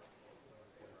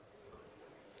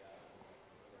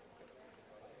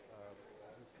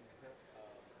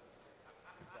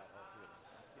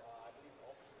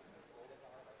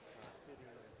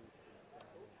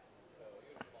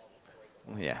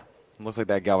 Yeah. Looks like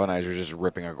that Galvanizer is just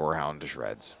ripping a Gorehound to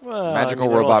shreds. Well, Magical I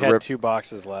mean, robot had 2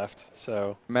 boxes left,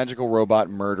 so Magical robot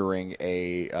murdering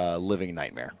a living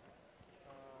nightmare.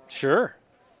 sure.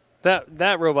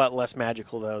 That robot less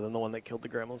magical though than the one that killed the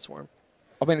Gremlin Swarm.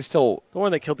 I mean, it's still The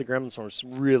one that killed the Gremlin Swarm is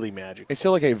really magical. it's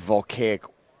still like a voltaic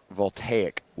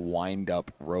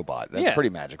wind-up robot. That's Yeah. pretty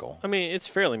magical. I mean, it's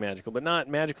fairly magical, but not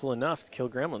magical enough to kill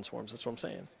Gremlin Swarms. That's what I'm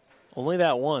saying. Only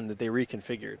that one that they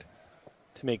reconfigured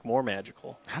to make more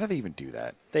magical. How do they even do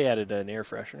that? They added an air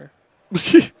freshener.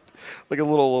 Like a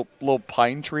little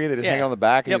pine tree that just hang on the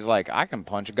back, and Yep. he's like, I can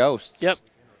punch ghosts. Yep.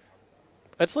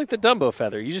 It's like the Dumbo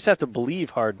feather. You just have to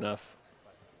believe hard enough.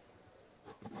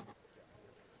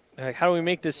 Like, how do we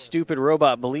make this stupid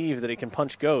robot believe that it can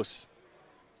punch ghosts?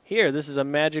 Here, this is a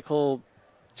magical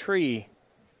tree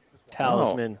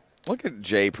talisman. Oh, look at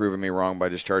Jay proving me wrong by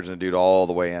just charging the dude all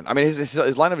the way in. I mean,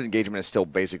 his line of engagement is still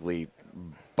basically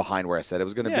behind where I said it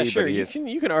was going to Yeah, be. sure. But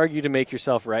You can argue to make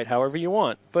yourself right however you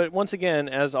want. But once again,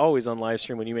 as always on live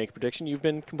stream, when you make a prediction, you've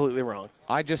been completely wrong.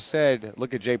 I just said,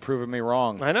 look at Jay proving me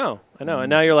wrong. I know. And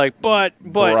now you're like, but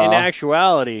Bruh. in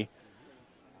actuality,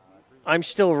 I'm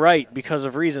still right because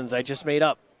of reasons I just made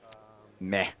up.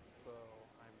 Meh.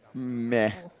 Now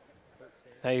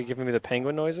you're giving me the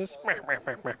penguin noises? All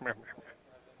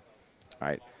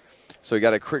right. So we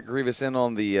got a crit Grievous in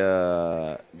on the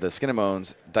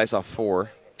Skinnamones. Dice off 4.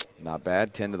 Not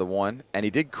bad. 10 to the 1. And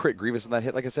he did crit Grievous on that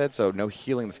hit, like I said, so no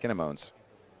healing the Skinnamones.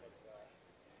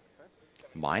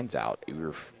 Mine's out.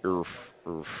 Oof, oof,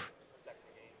 oof.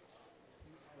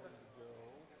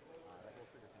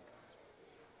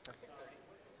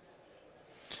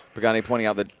 Pagani pointing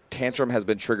out that Tantrum has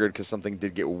been triggered because something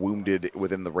did get wounded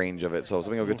within the range of it. So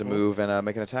something will get to move and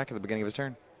make an attack at the beginning of his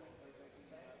turn.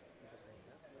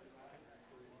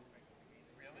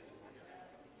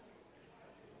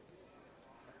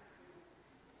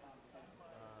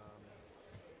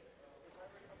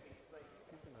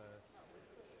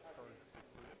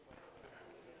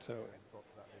 So,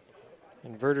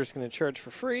 Inverter's going to charge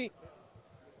for free.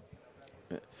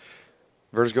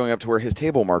 Verter's going up to where his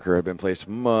table marker had been placed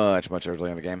much earlier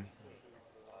in the game.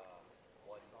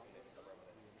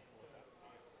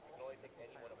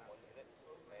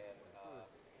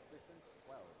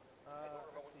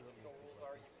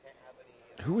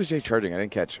 Who was Jay charging? I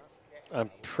didn't catch. I'm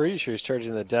pretty sure he's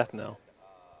charging the death knell.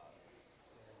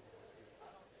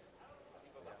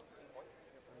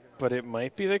 But it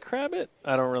might be the Crabbit?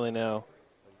 I don't really know.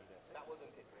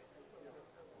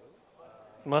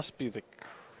 Must be the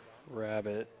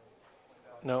Crabbit.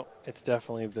 No, it's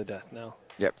definitely the death knell.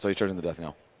 Yep, so he's charging the death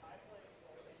knell.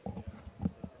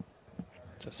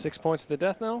 So 6 points to the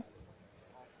death knell.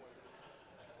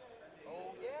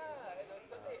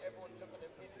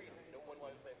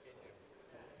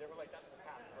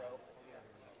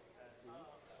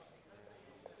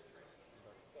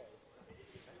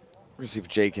 We're going to see if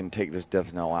Jay can take this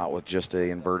death knell out with just a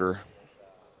inverter.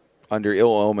 Under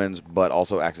ill omens, but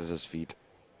also acts as his feet.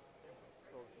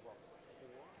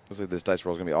 Looks like this dice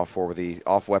roll is going to be off 4 with the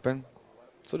off weapon.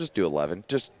 So just do 11.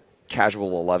 Just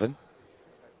casual 11.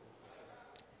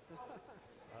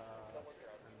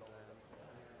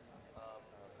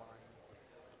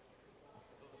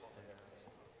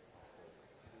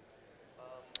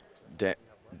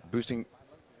 Boosting.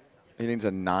 He needs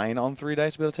a 9 on 3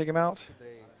 dice to be able to take him out.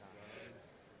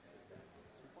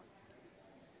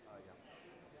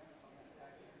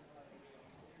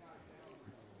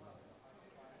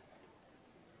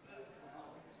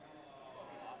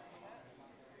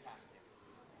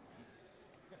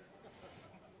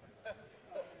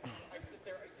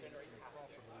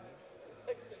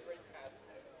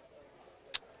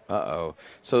 Uh-oh.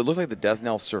 So it looks like the death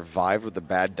knell survived with the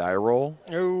bad die roll.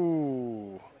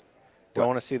 Ooh. Don't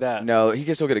want to see that. No, he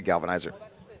can still get a galvanizer.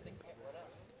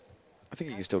 I think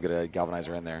he can still get a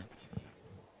galvanizer in there.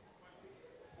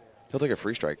 He'll take a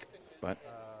free strike, but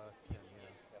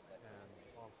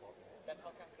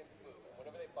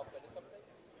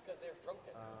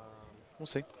we'll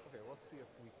see.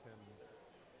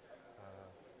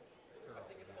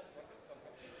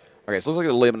 Okay, so it looks like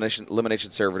the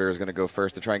elimination servitor is going to go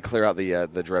first to try and clear out the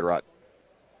Dreadrot.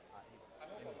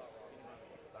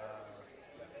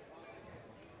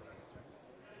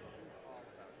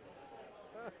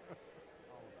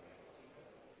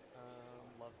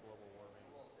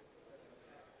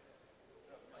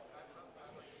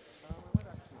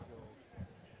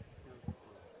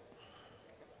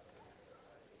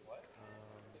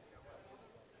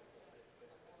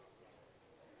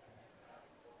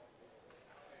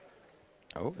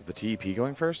 Oh, is the TEP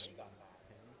going first?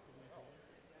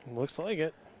 Looks like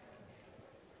it.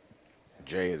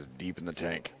 Jay is deep in the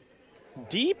tank.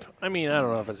 Deep? I mean, I don't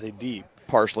know if I say deep.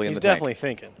 Partially in the tank. He's definitely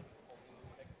thinking.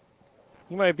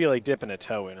 He might be like dipping a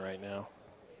toe in right now.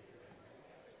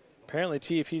 Apparently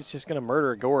TEP's just going to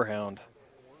murder a Gorehound.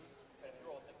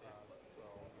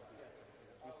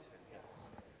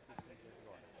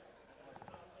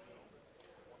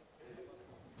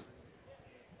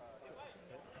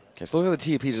 Okay, so look at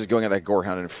the TEP's just going at that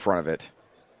Gorehound in front of it.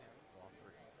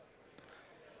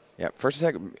 Yeah, first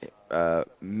attack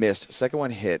missed. Second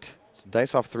one hit. So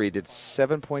dice off 3. Did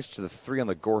 7 points to the 3 on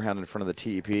the Gorehound in front of the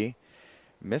TEP.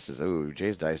 Misses. Ooh,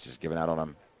 Jay's dice just giving out on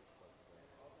him.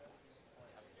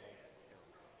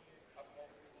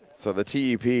 So the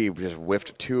TEP just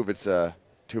whiffed two of its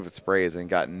sprays and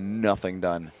got nothing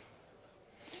done.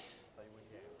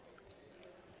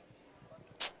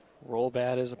 Roll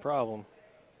bad is a problem.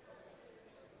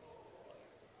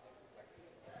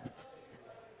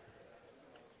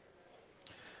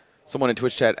 Someone in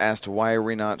Twitch chat asked, why are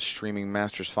we not streaming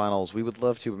Masters Finals? We would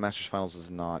love to, but Masters Finals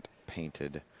is not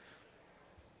painted.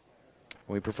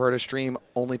 We prefer to stream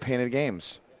only painted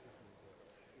games.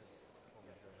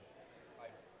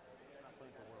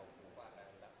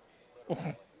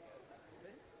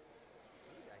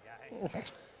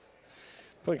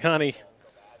 But Connie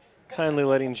kindly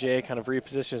letting Jay kind of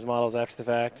reposition his models after the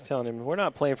fact, telling him, we're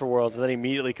not playing for Worlds, and then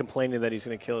immediately complaining that he's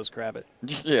going to kill his Krabbit.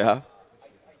 Yeah.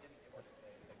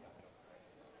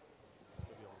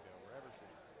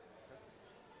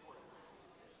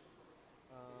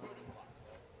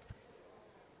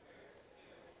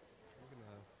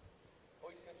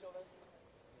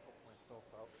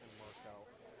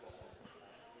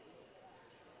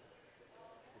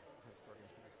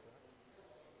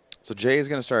 So Jay is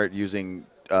going to start using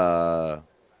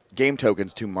game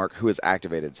tokens to mark who is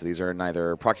activated. So these are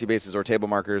neither proxy bases or table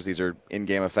markers. These are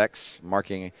in-game effects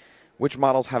marking which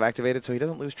models have activated so he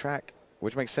doesn't lose track,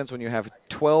 which makes sense when you have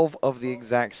 12 of the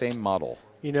exact same model.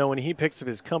 You know, when he picks up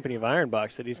his company of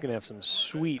Ironbox, that he's going to have some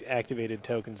sweet activated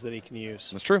tokens that he can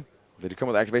use. That's true. They do come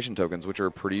with activation tokens, which are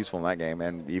pretty useful in that game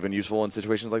and even useful in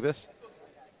situations like this.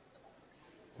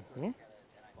 Mm-hmm.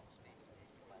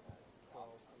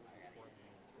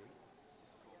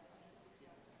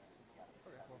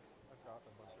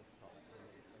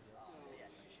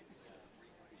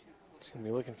 It's going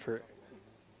to be looking for...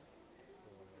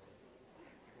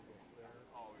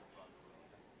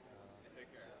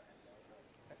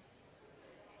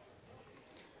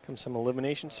 Come some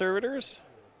elimination servitors.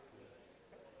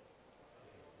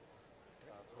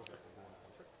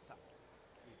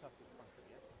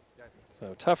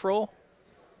 So tough roll. All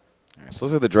right, so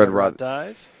looks like the Dreadrot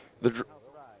dies. The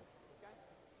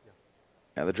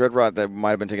Dreadrot that might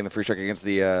have been taking the free strike against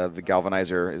the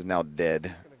Galvanizer is now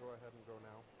dead.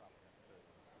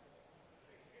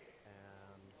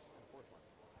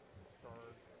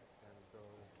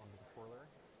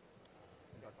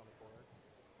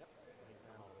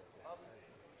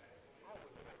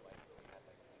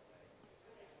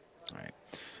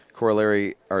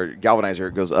 Corollary or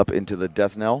Galvanizer goes up into the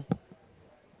death knell.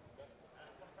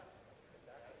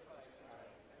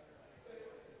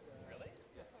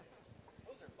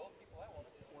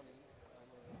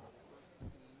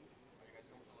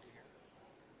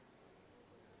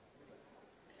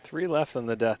 Three left on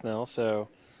the death knell, so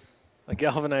a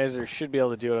Galvanizer should be able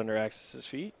to do it under Axis's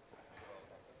feet.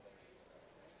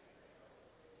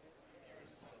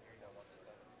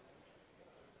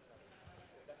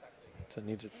 So it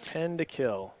needs a 10 to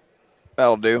kill.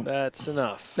 That'll do. That's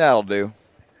enough. That'll do.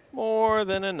 More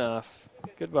than enough.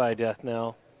 Goodbye, Death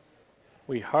Knell.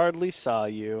 We hardly saw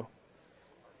you.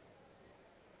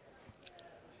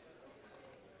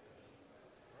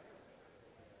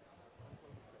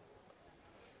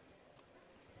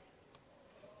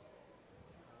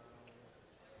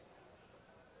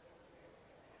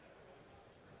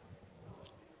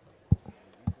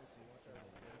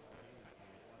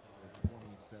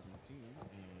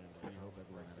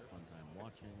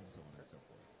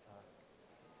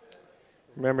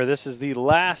 Remember, this is the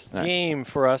last game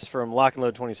for us from Lock and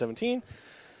Load 2017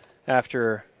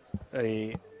 after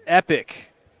a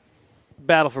epic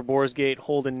Battle for Boar's Gate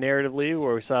Holden narratively,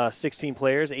 where we saw 16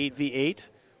 players, 8v8,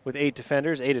 with 8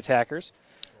 defenders, 8 attackers.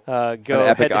 Go an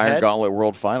epic head-to-head. Iron Gauntlet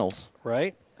World Finals.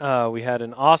 Right. We had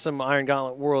an awesome Iron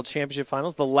Gauntlet World Championship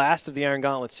Finals, the last of the Iron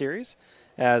Gauntlet series,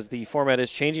 as the format is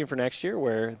changing for next year,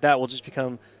 where that will just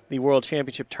become the World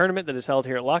Championship Tournament that is held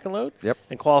here at Lock and Load. Yep.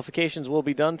 And qualifications will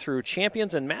be done through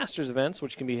Champions and Masters events,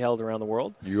 which can be held around the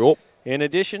world. Yup. In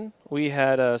addition, we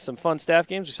had some fun staff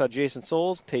games. We saw Jason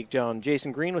Souls take down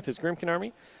Jason Green with his Grymkin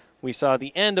army. We saw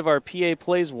the end of our PA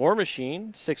Plays War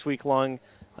Machine 6-week-long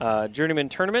journeyman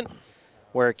tournament,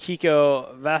 where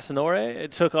Kiko Vasanore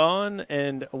took on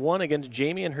and won against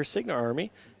Jamie and her Signar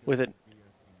army with it.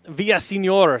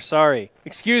 Villaseñor, sorry.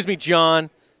 Excuse me,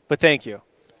 John, but thank you.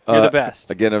 You're the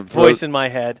best. Again, voice in my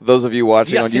head. Those of you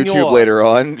watching on YouTube later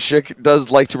on, Schick does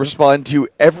like to respond to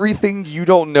everything you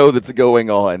don't know that's going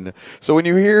on. So when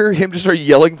you hear him just start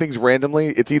yelling things randomly,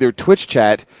 it's either Twitch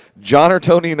chat, John or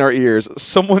Tony in our ears,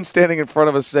 someone standing in front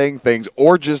of us saying things,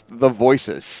 or just the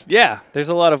voices. Yeah, there's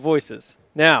a lot of voices.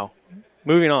 Now,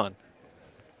 moving on.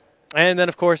 And then,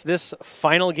 of course, this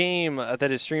final game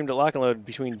that is streamed at Lock and Load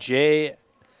between Jay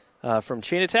from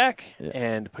Chain Attack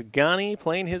and Pagani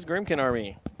playing his Grymkin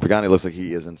army. Pagani looks like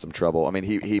he is in some trouble. I mean,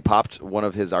 he popped one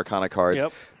of his Arcana cards.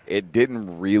 Yep. It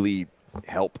didn't really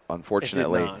help,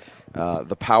 unfortunately. It did not.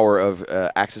 The power of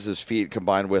Axis's feet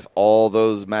combined with all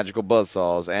those magical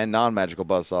buzzsaws and non-magical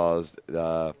buzzsaws,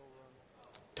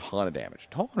 ton of damage.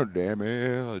 Ton of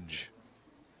damage.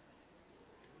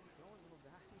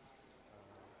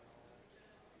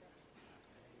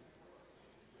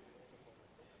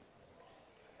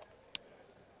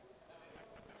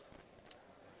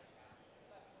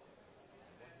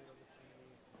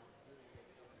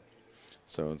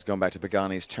 So it's going back to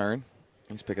Pagani's turn.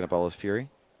 He's picking up all his fury.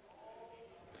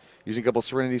 Using a couple of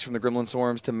Serenities from the Gremlin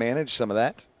Swarms to manage some of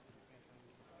that.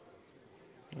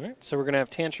 All right, so we're going to have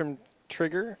Tantrum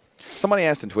trigger. Somebody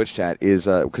asked in Twitch chat, is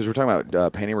because we're talking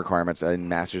about painting requirements and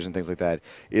masters and things like that,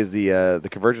 is the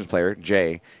Convergence player,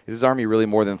 Jay, is his army really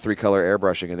more than 3-color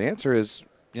airbrushing? And the answer is,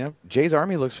 Jay's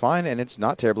army looks fine, and it's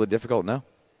not terribly difficult, no.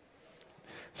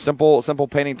 Simple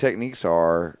painting techniques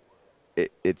are,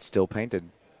 it's still painted.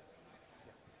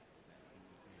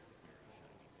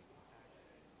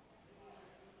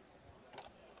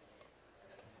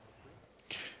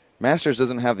 Masters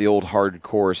doesn't have the old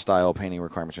hardcore style painting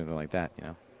requirements or anything like that,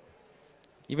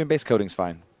 Even base coating's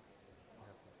fine.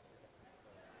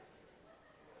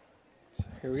 So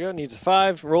here we go. Needs a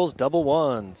 5. Rolls double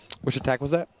 1s. Which attack was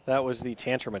that? That was the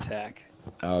Tantrum attack.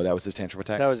 Oh, that was his Tantrum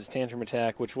attack? That was his Tantrum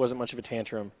attack, which wasn't much of a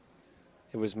tantrum.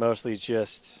 It was mostly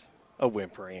just a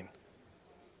whimpering.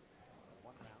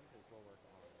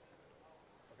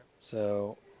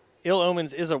 So Ill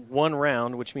Omens is a 1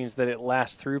 round, which means that it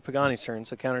lasts through Pagani's turn,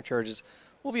 so countercharges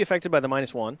will be affected by the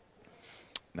 -1.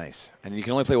 Nice. And you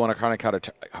can only play one Arcana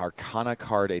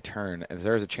card a turn, and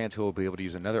there is a chance he will be able to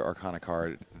use another Arcana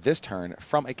card this turn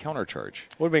from a countercharge.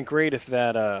 Would have been great if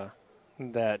that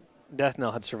Death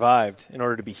Knell had survived in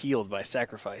order to be healed by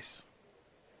sacrifice.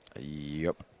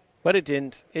 Yep. But it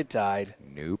didn't. It died.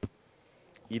 Nope.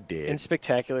 You did. In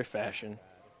spectacular fashion.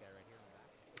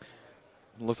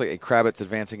 Looks like a Krabbit's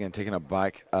advancing and taking a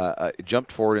bike.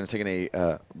 Jumped forward and taking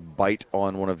a bite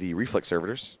on one of the Reflex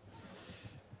Servitors.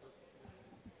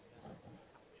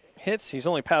 Hits. He's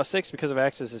only POW 6 because of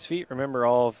Axis's feet. Remember,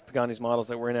 all of Pagani's models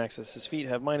that were in Axis's feet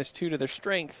have -2 to their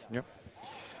strength. Yep.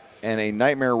 And a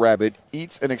Nightmare Rabbit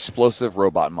eats an explosive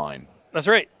robot mine. That's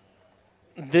right.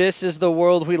 This is the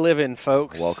world we live in,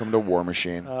 folks. Welcome to War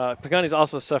Machine. Pagani's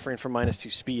also suffering from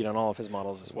 -2 speed on all of his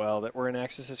models as well that were in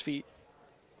Axis's feet.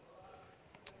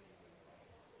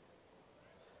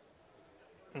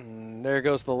 And there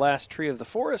goes the last tree of the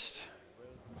forest.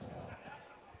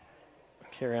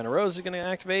 Cariana Rose is going to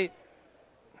activate.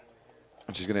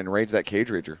 And she's going to enrage that Cage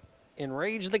Rager.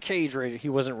 Enrage the Cage Rager. He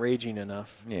wasn't raging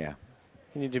enough. Yeah.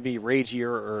 He needed to be ragier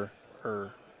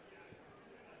or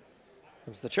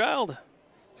Comes the child.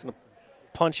 He's going to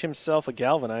punch himself a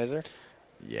Galvanizer.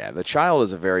 Yeah, the child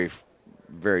is a very,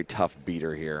 very tough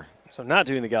beater here. So not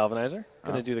doing the Galvanizer.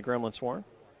 Going to do the Gremlin Swarm.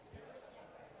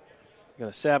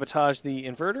 Going to sabotage the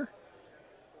inverter.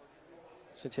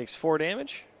 So he takes 4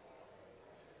 damage.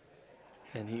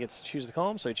 And he gets to choose the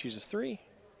column, so he chooses 3.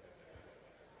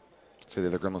 So the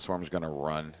other Gremlin Swarm is going to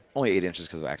run. Only 8 inches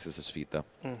because of Axis's feet, though.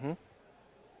 Mm-hmm.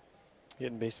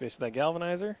 Getting base to that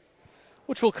Galvanizer,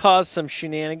 which will cause some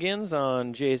shenanigans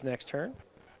on Jay's next turn.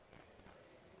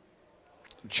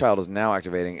 Child is now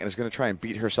activating and is going to try and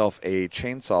beat herself a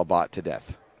chainsaw bot to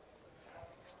death.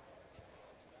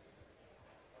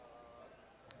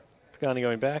 Pagani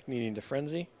going back, needing to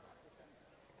frenzy.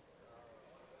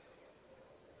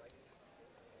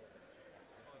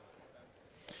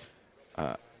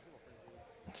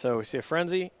 So we see a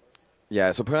frenzy.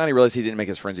 Yeah, so Pagani realized he didn't make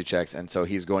his frenzy checks, and so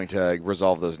he's going to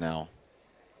resolve those now.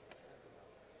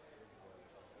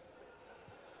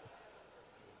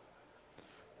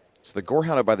 So the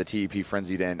Gorehound out by the TEP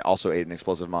frenzied and also ate an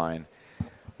explosive mine.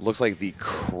 Looks like the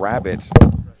Crabbit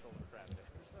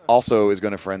also is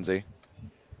going to frenzy.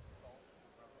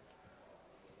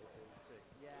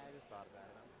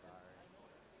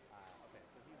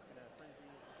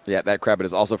 Yeah, that Crabbit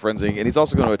is also frenzying, and he's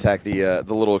also going to attack the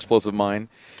little explosive mine.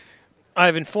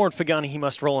 I've informed Pagani he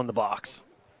must roll in the box.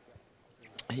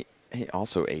 He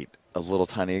also ate a little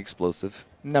tiny explosive.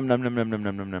 Num num num num num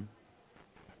num num num.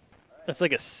 It's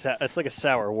like a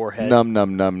sour warhead. Num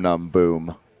num num num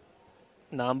boom.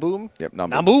 Nom boom. Yep, nom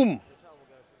Nom boom. boom.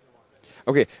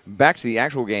 Okay, back to the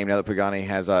actual game now that Pagani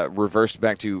has reversed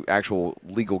back to actual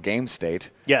legal game state.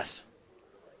 Yes.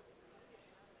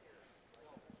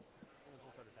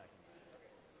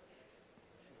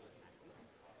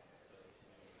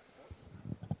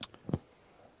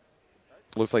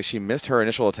 Looks like she missed her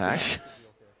initial attack.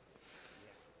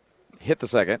 Hit the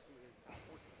second.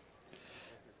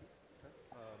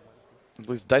 At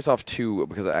least dice off 2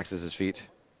 because it acts as his feet.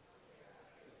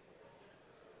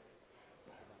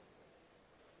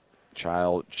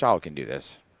 Child can do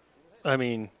this. I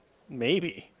mean,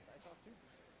 maybe.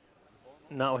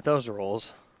 Not with those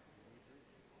rolls.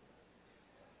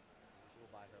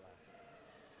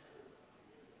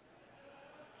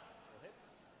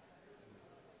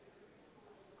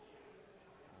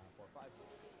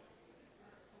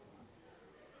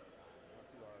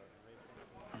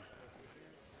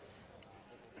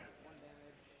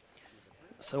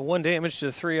 So 1 damage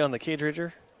to 3 on the Cage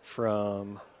Rager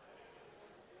from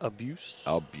Abuse.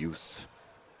 Abuse.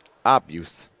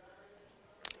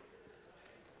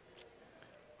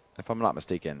 If I'm not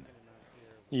mistaken,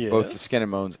 Yes. both the Skin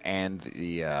and Moans and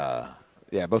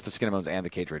both the Skin and Moans and the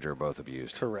Cage Rager are both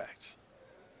abused. Correct.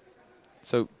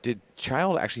 So did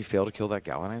Child actually fail to kill that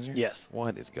Galvanizer? Yes.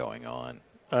 What is going on?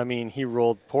 I mean, he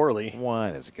rolled poorly.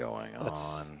 What is going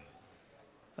on?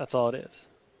 That's all it is.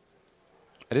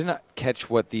 I did not catch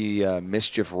what the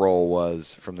mischief roll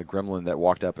was from the gremlin that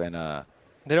walked up and.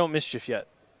 They don't mischief yet.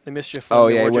 They mischief. Oh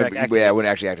when yeah, the when Warjack it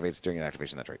actually activates during the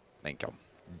activation. That's right. Thank you.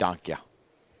 Donk ya.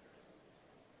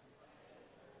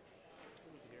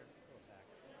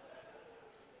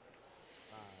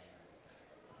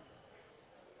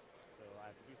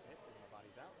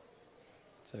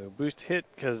 So boost hit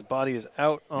because body is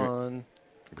out on.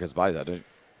 Because body's out.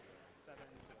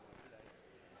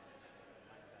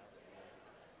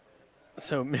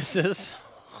 So misses.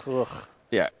 Ugh.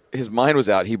 Yeah, his mind was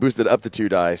out. He boosted up the 2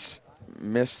 dice.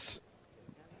 Missed.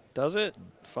 Does it?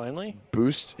 Finally?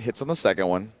 Boost hits on the second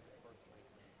one.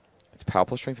 It's POW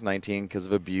plus strength 19 because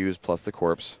of abuse plus the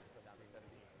corpse.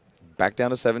 Back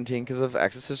down to 17 because of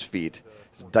Axis's feet.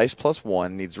 His dice plus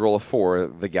 1 needs to roll a 4.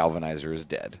 The Galvanizer is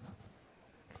dead.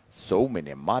 So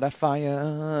many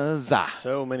modifiers.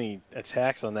 So many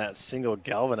attacks on that single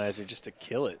galvanizer just to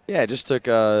kill it. Yeah, it just took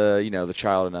the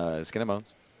Child and Skin and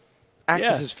Bones.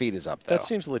 Axis's feet is up though. That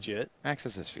seems legit.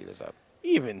 Axis's feet is up.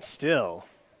 Even still.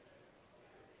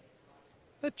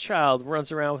 That Child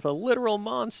runs around with a literal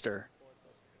monster.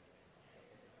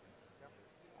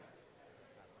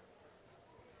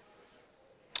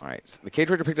 All right. So the Cage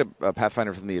Rager picked up a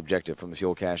Pathfinder from the objective from the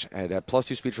fuel cache. Had plus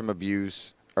 2 speed from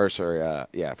abuse.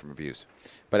 From abuse.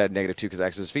 But had -2 because of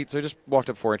Axis's feet, so he just walked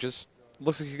up 4 inches.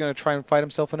 Looks like he's going to try and fight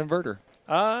himself an inverter.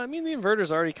 I mean, the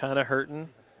inverter's already kind of hurting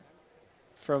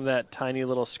from that tiny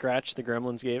little scratch the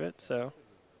gremlins gave it, so.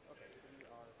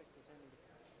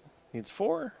 Needs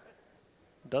 4.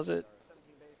 Does it?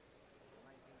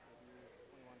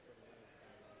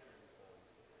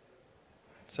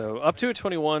 So up to a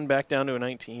 21, back down to a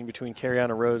 19 between Carry On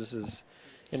and Rose's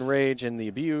Enrage and the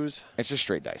Abuse. It's just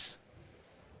straight dice.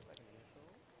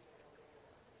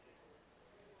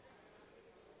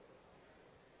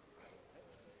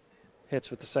 Hits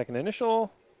with the second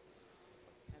initial.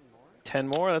 10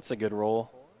 more. That's a good roll.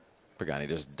 Pagani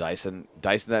just dicing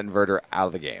that inverter out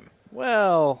of the game.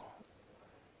 Well,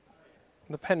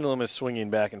 the pendulum is swinging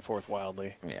back and forth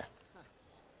wildly. Yeah.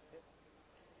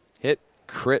 Hit,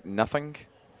 crit, nothing.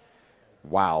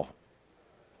 Wow.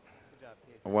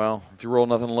 Well, if you roll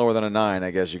nothing lower than a 9,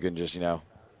 I guess you can just,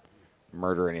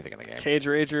 murder anything in the game. Cage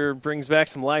Rager brings back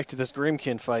some life to this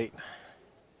Grymkin fight.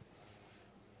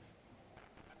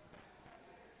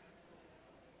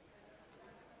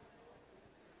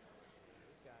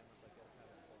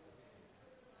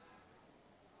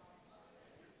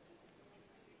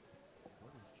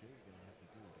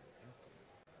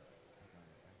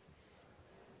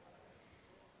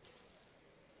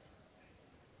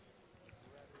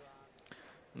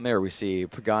 And there we see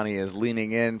Pagani is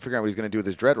leaning in, figuring out what he's going to do with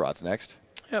his Dreadrots next.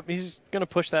 Yep, he's going to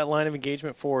push that line of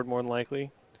engagement forward more than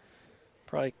likely.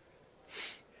 Probably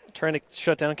trying to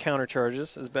shut down counter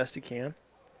charges as best he can.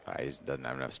 He doesn't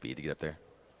have enough speed to get up there.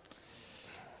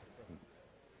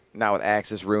 Now with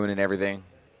Axis ruining everything.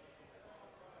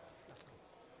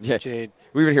 Yeah, Jade,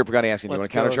 we even hear Pagani asking, "Do you want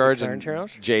to counter charge?" And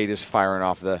charge? Jade is firing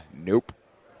off the nope.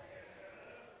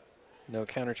 No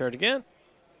counter charge again.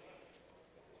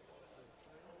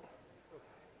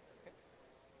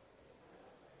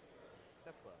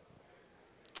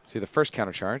 See the first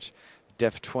counter charge,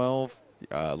 Def 12.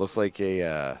 Looks like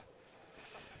a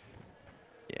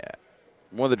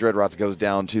one of the Dreadrots goes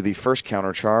down to the first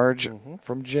counter charge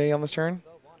from Jay on this turn.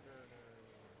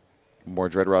 More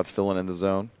Dreadrots filling in the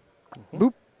zone.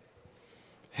 Boop.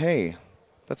 Hey,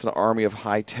 that's an army of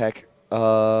high-tech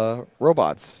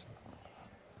robots.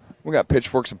 We got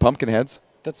pitchforks and pumpkin heads.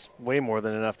 That's way more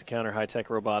than enough to counter high-tech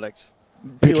robotics.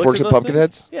 Pitchforks and pumpkin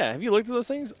heads? Yeah, have you looked at those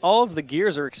things? All of the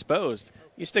gears are exposed.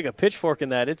 You stick a pitchfork in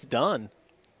that, it's done.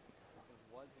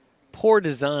 Poor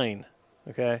design,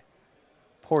 okay?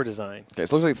 Poor design. Okay,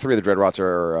 so it looks like 3 of the Dreadrots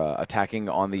are attacking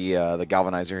on the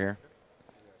Galvanizer here.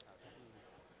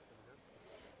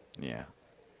 Yeah.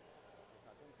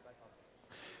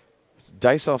 It's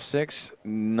dice off 6,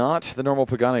 not the normal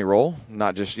Pagani roll,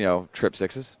 not just, trip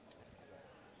 6s.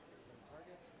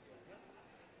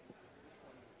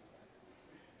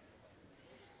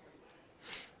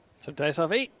 So dice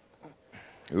off 8.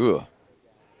 Ooh.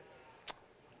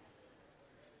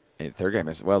 And third guy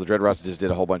missed. Well, the Dreadrots just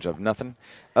did a whole bunch of nothing.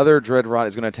 Other Dreadrot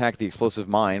is going to attack the explosive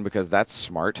mine because that's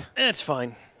smart. It's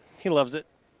fine. He loves it.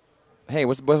 Hey,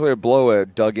 what's the best way to blow a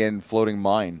dug-in floating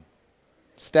mine?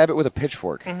 Stab it with a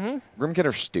pitchfork. Grymkin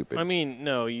are stupid. I mean,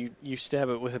 no, you stab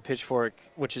it with a pitchfork,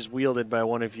 which is wielded by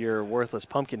one of your worthless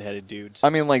pumpkin-headed dudes. I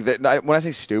mean, like, when I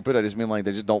say stupid, I just mean, like,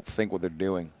 they just don't think what they're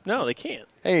doing. No, they can't.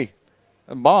 Hey,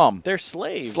 a bomb. They're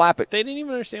slaves. Slap it. They didn't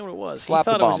even understand what it was. Slap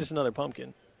he thought the it was bomb. just another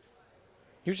pumpkin.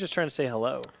 He was just trying to say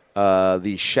hello.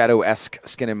 The Shadow-esque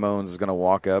Skin and Moans is going to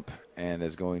walk up and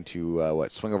is going to,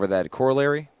 swing over that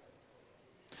corollary?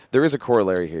 There is a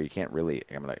corollary here. You can't really.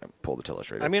 I'm going to pull the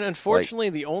illustrator. I mean, unfortunately,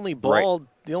 the only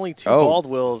two bald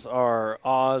wills are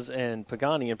Oz and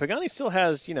Pagani, and Pagani still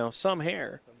has, some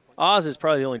hair. Oz is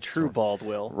probably the only true bald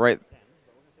will. Right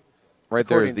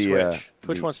there is the Twitch.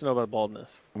 Twitch wants to know about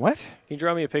baldness. What? Can you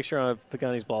draw me a picture of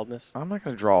Pagani's baldness? I'm not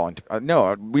going to draw on.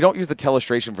 No, we don't use the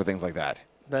telestration for things like that.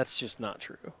 That's just not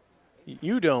true.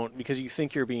 You don't because you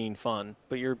think you're being fun,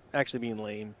 but you're actually being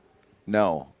lame.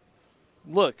 No.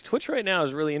 Look, Twitch right now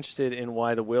is really interested in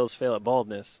why the wills fail at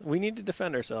baldness. We need to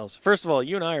defend ourselves. First of all,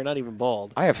 you and I are not even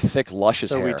bald. I have thick,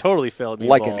 luscious hair. So we totally failed being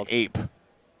like bald. an ape,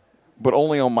 but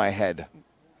only on my head.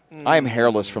 I am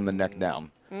hairless from the neck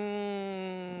down.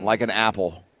 Like an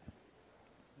apple.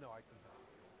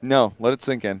 No, let it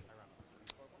sink in.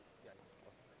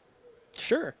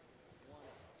 Sure.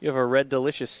 You have a red,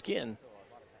 delicious skin.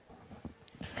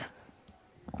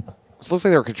 So it looks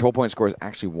like their control point score is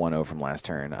actually 1-0 from last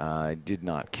turn. I did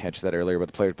not catch that earlier, but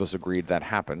the players both agreed that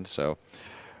happened. So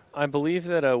I believe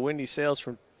that Windy Sales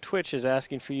from Twitch is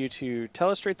asking for you to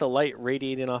telestrate the light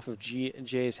radiating off of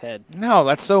Jay's head. No,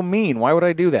 that's so mean. Why would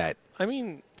I do that? I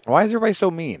mean, why is everybody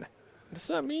so mean? That's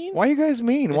not mean. Why are you guys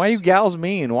mean? Why are you gals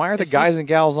mean? Why are the guys and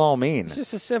gals all mean? It's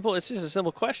just a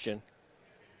simple question.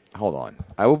 Hold on.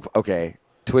 I will. Okay,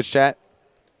 Twitch chat.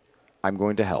 I'm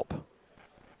going to help.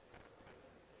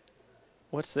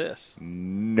 What's this?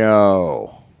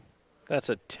 No. That's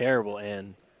a terrible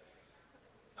N.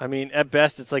 I mean, at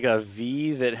best, it's like a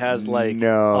V that has like a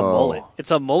mullet.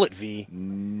 It's a mullet V.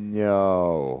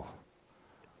 No.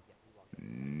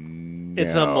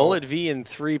 It's a mullet V and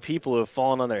 3 people who have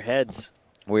fallen on their heads.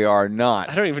 We are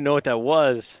not. I don't even know what that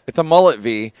was. It's a mullet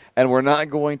V, and we're not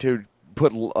going to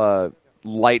put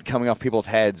light coming off people's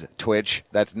heads, Twitch.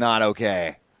 That's not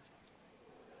okay.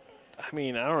 I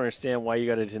mean, I don't understand why you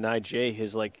got to deny Jay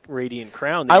his like radiant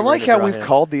crown. I like how we've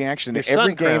called the action in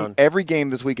crown. every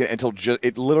game this weekend until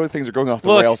literally things are going off the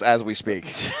rails as we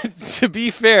speak. To be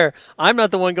fair, I'm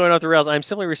not the one going off the rails. I'm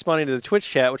simply responding to the Twitch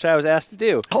chat, which I was asked to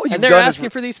do. And they're asking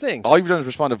for these things. All you've done is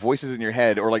respond to voices in your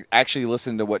head, or like actually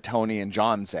listen to what Tony and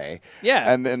John say.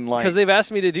 Yeah, and then like because they've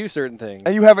asked me to do certain things,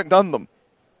 and you haven't done them.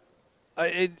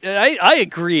 I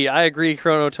agree. I agree,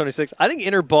 Chrono 26. I think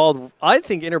inner bald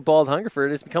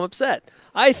Hungerford has become upset.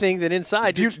 I think that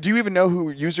inside. Do you even know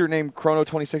who username Chrono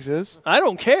 26 is? I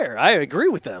don't care. I agree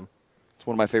with them. It's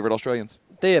one of my favorite Australians.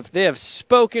 They have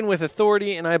spoken with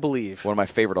authority, and I believe. One of my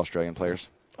favorite Australian players.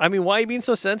 I mean, why are you being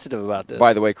so sensitive about this?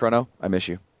 By the way, Chrono, I miss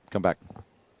you. Come back.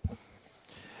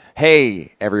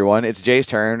 Hey, everyone, it's Jay's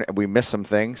turn. We missed some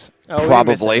things. Oh,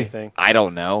 Probably. I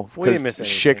don't know. We didn't miss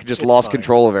anything. Schick just lost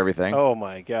control of everything. Oh,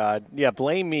 my God. Yeah,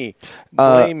 blame me.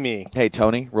 Blame me. Hey,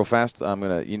 Tony, real fast. I'm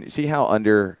going to see how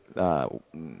under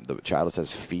the child it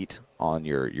says feet on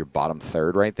your bottom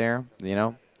third right there, you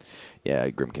know? Yeah,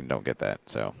 Grymkin don't get that,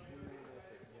 so.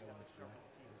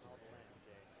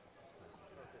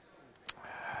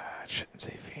 I shouldn't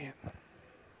say feet.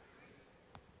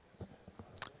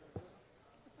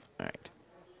 All right.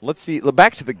 Let's see.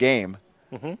 Back to the game.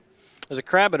 Mm-hmm. There's a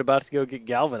Crabbit about to go get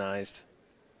galvanized.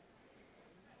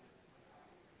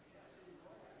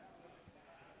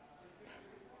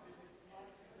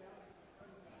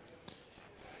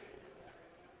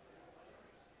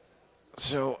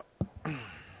 So,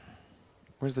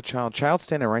 where's the child? Child's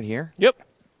standing right here? Yep.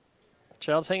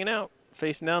 Child's hanging out,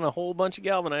 facing down a whole bunch of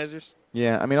galvanizers.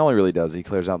 Yeah, I mean, all he really does, he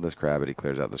clears out this Crabbit, he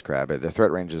clears out this Crabbit. The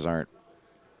threat ranges aren't.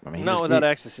 I mean, not without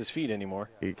access to his feet anymore.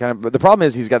 But the problem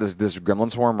is he's got this Gremlin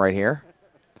Swarm right here,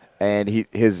 and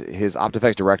his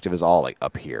Optifex directive is all like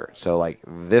up here. So like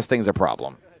this thing's a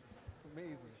problem.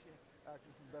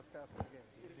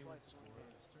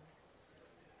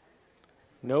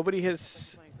 Nobody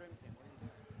has.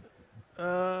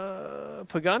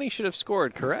 Pagani should have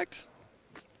scored, correct?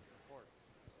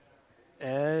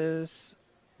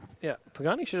 Yeah,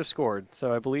 Pagani should have scored.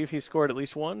 So I believe he scored at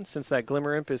least one since that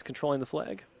Glimmer Imp is controlling the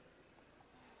flag.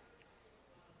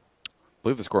 I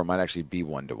believe the score might actually be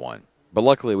 1-1. But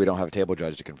luckily we don't have a table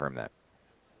judge to confirm that.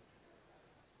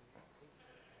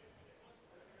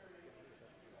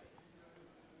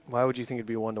 Why would you think it'd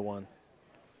be 1-1?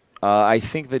 I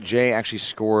think that Jay actually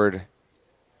scored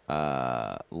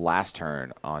last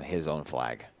turn on his own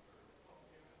flag.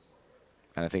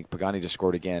 And I think Pagani just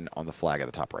scored again on the flag at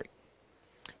the top right,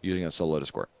 using a solo to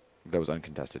score. That was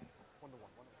uncontested.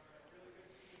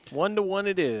 1-1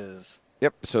 it is.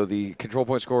 Yep, so the control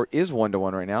point score is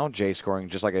 1-1 right now. Jay scoring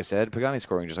just like I said. Pagani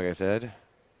scoring just like I said.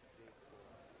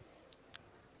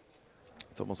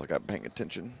 It's almost like I'm paying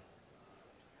attention.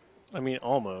 I mean,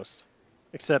 almost.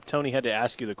 Except Tony had to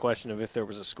ask you the question of if there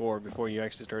was a score before you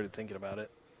actually started thinking about it.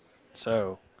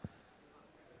 So,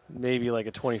 maybe like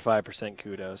a 25%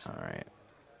 kudos. All right.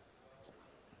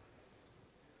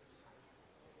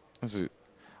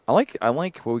 I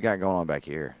like what we got going on back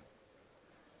here.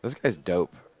 This guy's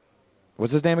dope.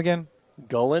 What's his name again?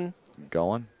 Gullen.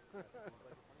 Gullen.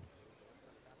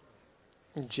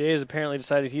 Jay has apparently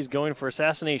decided he's going for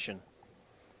assassination.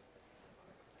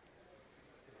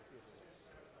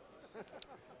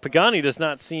 Pagani does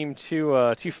not seem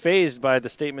too fazed by the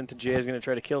statement that Jay is going to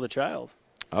try to kill the child.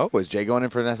 Oh, is Jay going in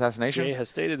for an assassination? Jay has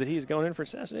stated that he's going in for an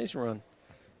assassination run.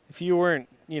 If you weren't,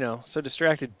 so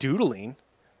distracted doodling,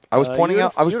 I was pointing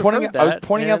out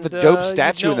the dope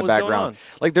statue in the background.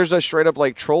 Like there's a straight up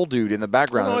like troll dude in the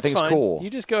background. No, that thing's cool. You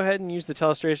just go ahead and use the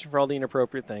telestration for all the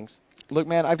inappropriate things. Look,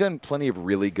 man, I've done plenty of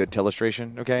really good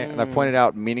telestration, okay? And I've pointed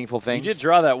out meaningful things. You did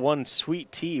draw that one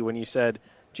sweet T when you said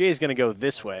Jay's going to go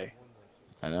this way.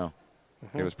 I know.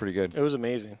 It was pretty good. It was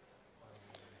amazing.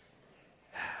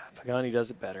 Pagani does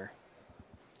it better.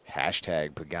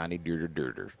 Hashtag Pagani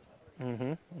dirter.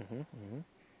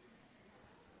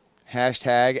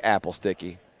 Hashtag Apple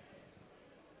Sticky.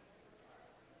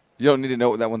 You don't need to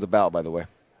know what that one's about, by the way.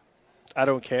 I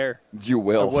don't care. You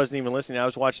will. I wasn't even listening. I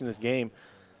was watching this game.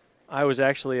 I was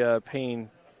actually paying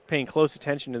close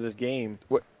attention to this game.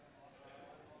 What?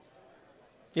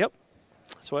 Yep.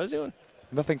 That's what I was doing.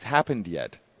 Nothing's happened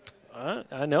yet.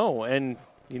 I know. And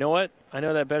you know what? I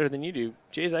know that better than you do.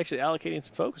 Jay's actually allocating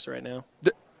some focus right now.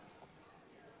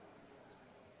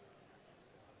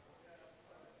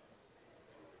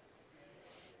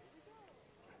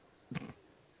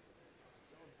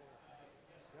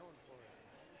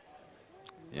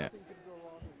 Yeah.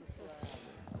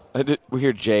 We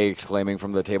hear Jay exclaiming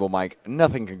from the table mic,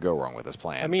 nothing could go wrong with this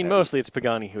plan. I mean, mostly it's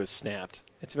Pagani who has snapped.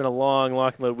 It's been a long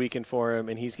lock and load weekend for him,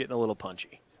 and he's getting a little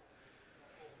punchy.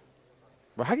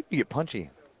 Well, how can you get punchy?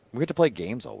 We get to play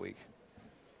games all week.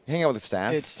 You hang out with the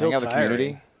staff, it's still hang out with the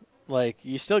community. Like,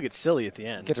 you still get silly at the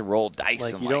end. You get to roll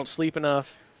dice. Like, you don't sleep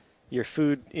enough. Your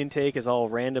food intake is all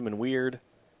random and weird.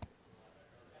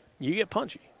 You get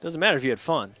punchy. Doesn't matter if you had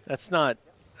fun. That's not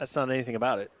anything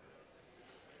about it.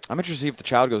 I'm interested to see if the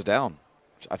child goes down.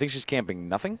 I think she's camping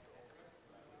nothing.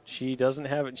 She doesn't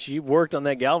have it. She worked on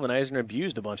that galvanizer and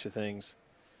abused a bunch of things.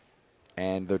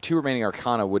 And the two remaining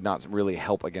Arcana would not really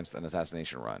help against an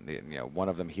assassination run. One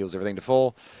of them heals everything to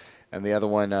full, and the other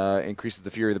one increases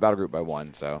the fury of the battle group by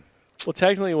 1. So, well,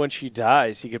 technically, when she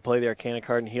dies, he could play the Arcana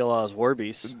card and heal all his war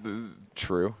beasts.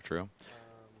 True. So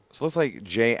it looks like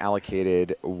Jay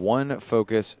allocated 1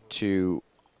 focus to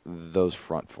those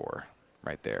front 4.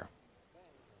 right there.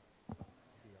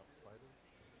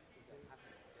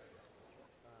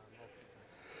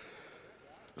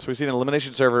 So we see an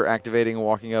elimination server activating,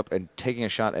 walking up, and taking a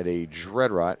shot at a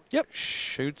Dreadrot. Yep.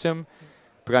 Shoots him.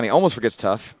 Pagani almost forgets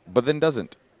tough, but then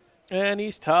doesn't. And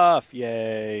he's tough.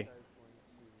 Yay.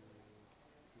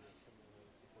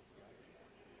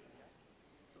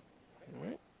 All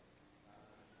right.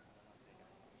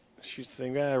 Shoots the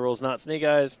same guy, rolls not snake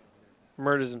eyes,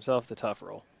 murders himself the tough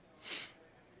roll.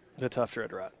 The tough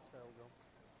Dreadrot.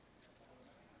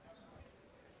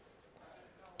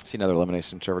 See another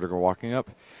elimination servitor walking up.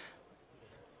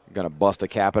 Gonna bust a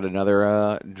cap at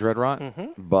another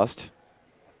Dreadrot. Bust.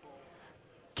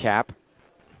 Cap.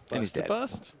 And he's dead.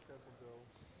 Bust.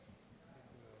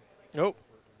 Nope.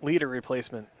 Leader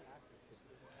replacement.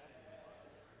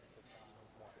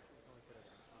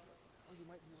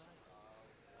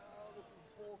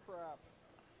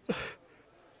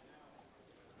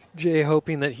 Jay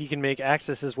hoping that he can make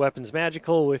Axis's weapons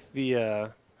magical with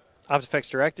the Optifex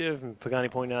directive, and Pagani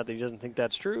pointing out that he doesn't think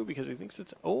that's true because he thinks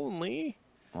it's only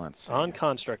on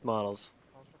construct models.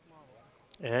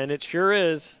 And it sure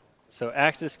is. So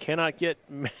Axis cannot get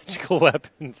magical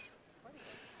weapons.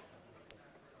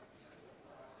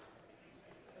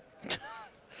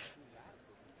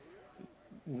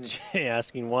 Jay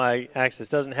asking why Axis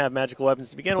doesn't have magical weapons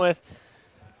to begin with.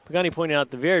 Pagani pointing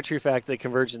out the very true fact that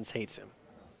Convergence hates him.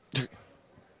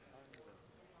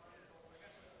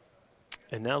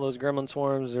 And now those gremlin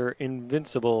swarms are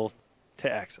invincible to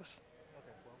Axis.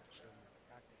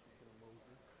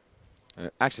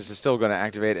 Axis is still going to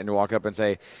activate and walk up and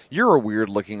say, "You're a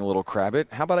weird-looking little crabbit.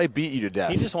 How about I beat you to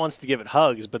death?" He just wants to give it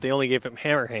hugs, but they only gave him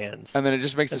hammer hands. And then it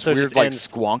just makes this weird, like,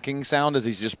 squonking sound as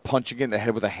he's just punching it in the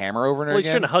head with a hammer over and over again. Well, he's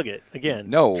trying to hug it again.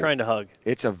 No. Trying to hug.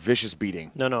 It's a vicious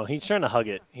beating. No, he's trying to hug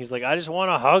it. He's like, I just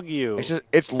want to hug you.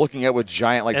 It's looking at with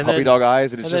giant, like, puppy dog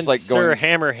eyes, and it's just like Sir going.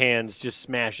 Hammer Hands just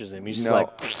smashes him. He's just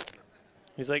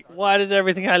he's like, why does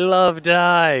everything I love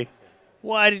die?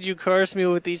 Why did you curse me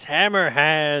with these hammer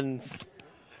hands?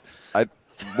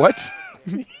 What?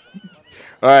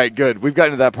 All right, good. We've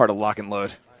gotten to that part of lock and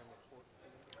load.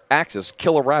 Axis,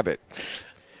 kill a rabbit.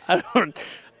 I don't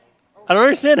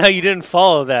understand how you didn't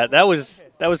follow that. That was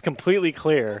completely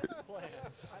clear.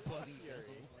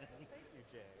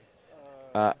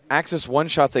 Axis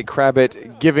one-shots a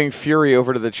crabbit, giving fury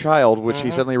over to the child, which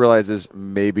he suddenly realizes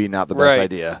maybe not the best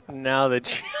idea. Now the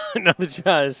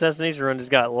assassination run just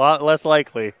got a lot less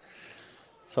likely.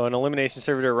 So an elimination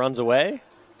servitor runs away.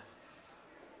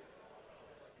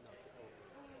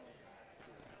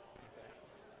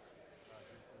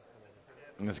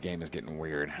 This game is getting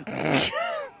weird.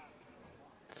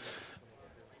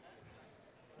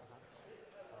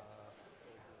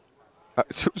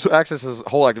 So Axis's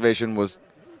whole activation was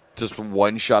just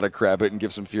one shot at Crabbit and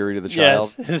give some fury to the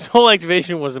child. Yes, his whole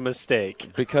activation was a mistake.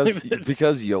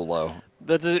 Because YOLO.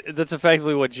 That's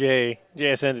effectively what Jay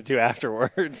ascended to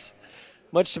afterwards.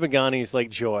 Much to Pagani's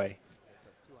like joy.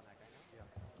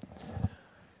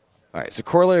 All right, so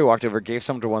Corollary walked over, gave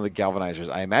some to one of the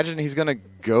galvanizers. I imagine he's going to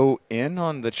go in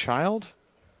on the child?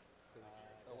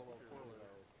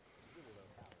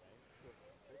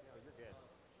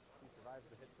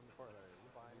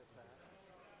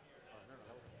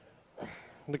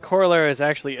 The Corollary is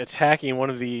actually attacking one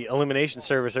of the elimination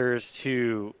servicers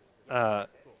to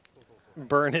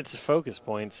burn its focus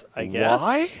points, I guess.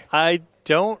 Why? I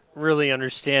don't really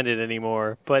understand it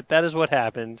anymore, but that is what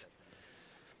happened.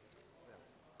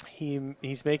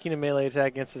 He's making a melee attack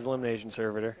against his elimination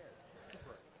servitor.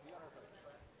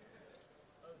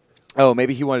 Oh,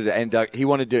 maybe he wanted to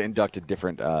induct a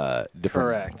different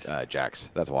Correct. Jax.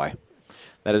 That's why.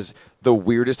 That is the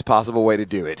weirdest possible way to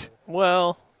do it.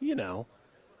 Well, you know.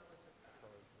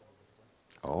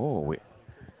 Oh,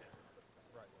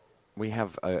 we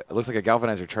have it looks like a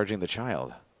galvanizer charging the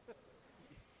child.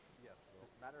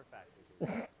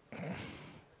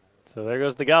 So there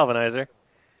goes the galvanizer.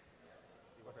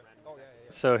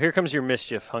 So here comes your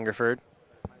mischief, Hungerford.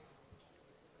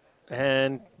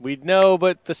 And we'd know,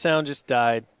 but the sound just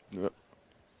died. Yep.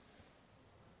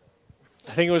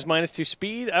 I think it was -2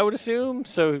 speed, I would assume.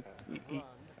 So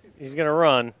he's going to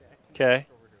run. Okay.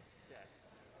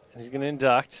 He's going to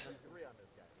induct.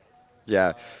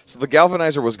 Yeah. So the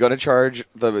galvanizer was going to charge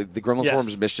the Gremlin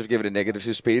Swarm's mischief, give it a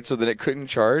 -2 speed, so that it couldn't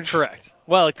charge. Correct.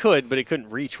 Well, it could, but it couldn't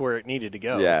reach where it needed to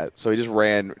go. Yeah. So he just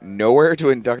ran nowhere to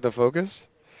induct the focus.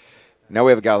 Now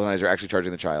we have a galvanizer actually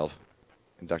charging the child.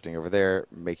 Inducting over there,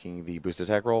 making the boost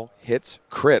attack roll. Hits,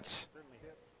 crits.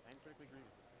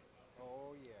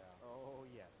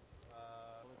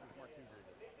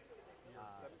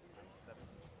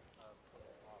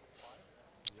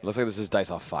 Looks like this is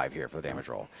dice off 5 here for the damage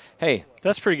roll. Hey.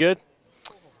 That's pretty good.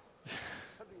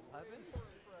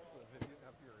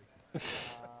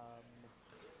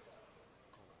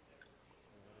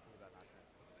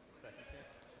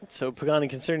 So Pagani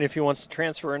considering if he wants to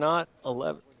transfer or not.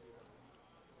 11.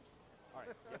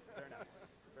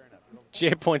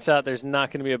 Jay points out there's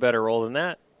not going to be a better roll than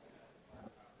that.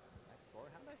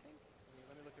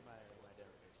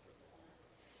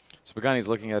 So Pagani's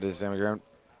looking at his anagram.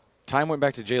 Time went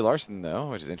back to Jay Larson,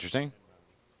 though, which is interesting.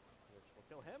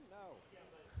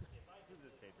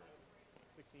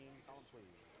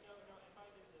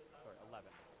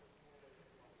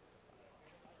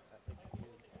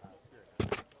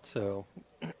 So,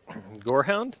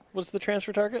 Gorehound was the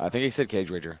transfer target? I think he said Cage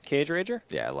Rager. Cage Rager?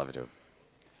 Yeah, 11 to him.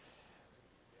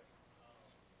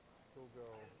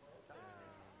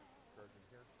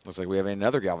 Looks like we have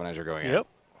another Galvanizer going in. Yep.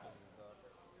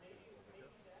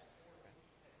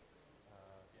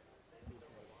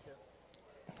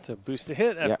 So boost a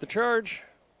hit at the charge.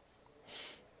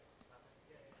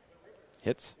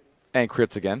 Hits. And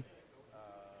crits again.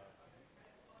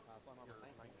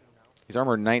 He's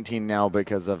armor 19 now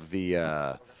because of the,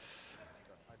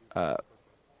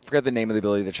 forget the name of the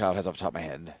ability the child has off the top of my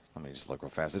head. Let me just look real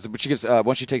fast. But she gives,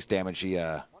 once she takes damage, she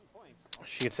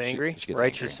gets angry? She gets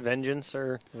Righteous angry. Vengeance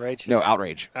or Righteous? No,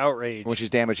 Outrage. Outrage. When she's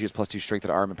damaged, she gets +2 strength to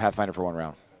the arm and Pathfinder for 1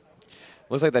 round.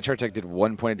 Looks like that charge tech did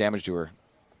 1 point of damage to her.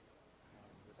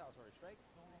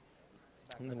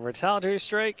 And then Retaliatory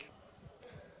Strike.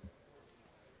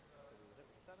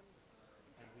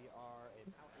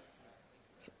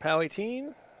 So POW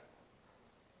 18.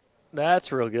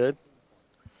 That's real good.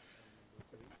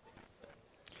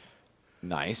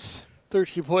 Nice.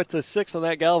 13 points to 6 on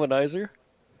that Galvanizer.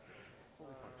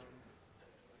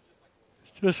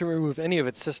 Doesn't remove any of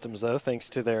its systems, though, thanks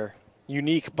to their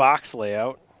unique box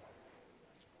layout.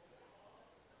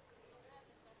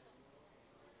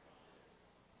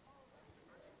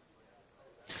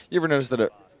 You ever notice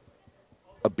that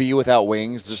a bee without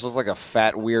wings just looks like a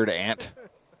fat, weird ant?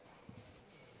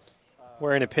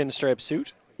 Wearing a pinstripe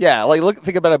suit? Yeah, like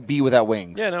think about a bee without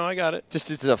wings. Yeah, no, I got it. Just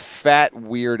it's a fat,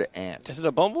 weird ant. Is it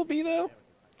a bumblebee, though?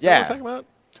 Yeah. Is that what we're talking about?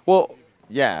 Well,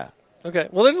 yeah. Okay.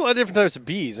 Well, there's a lot of different types of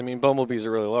bees. I mean, bumblebees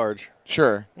are really large.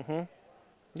 Sure.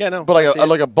 Yeah, no. But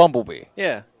like a bumblebee.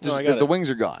 Yeah. Just no, I because got the it. wings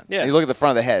are gone. Yeah. And you look at the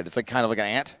front of the head, it's like kind of like an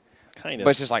ant. Kind of.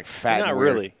 But it's just like fat Not and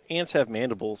weird. really. Ants have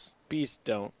mandibles. Bees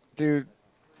don't. Dude,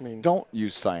 I mean, don't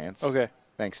use science. Okay.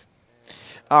 Thanks.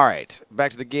 All right.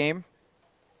 Back to the game.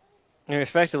 I mean,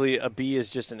 effectively, a bee is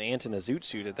just an ant in a zoot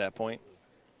suit at that point.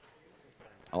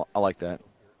 I like that.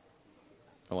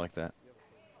 I like that.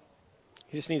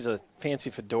 He just needs a fancy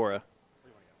fedora.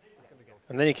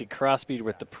 And then he could crossbreed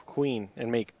with the queen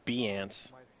and make bee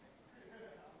ants.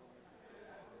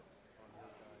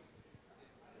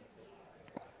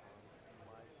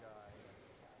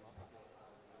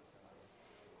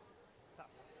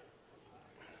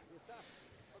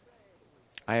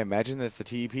 I imagine that's the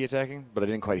TEP attacking, but I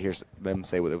didn't quite hear them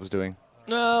say what it was doing.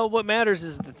 No, what matters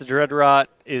is that the Dreadrot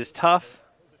is tough.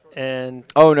 And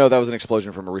oh, no, that was an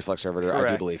explosion from a reflex servitor,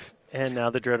 I do believe. And now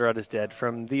the Dreadrot is dead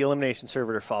from the elimination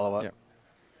servitor follow-up. Yep.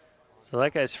 So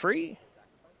that guy's free.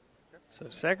 So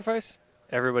sacrifice.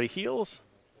 Everybody heals.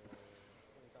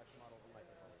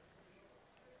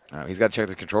 He's got to check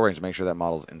the control range to make sure that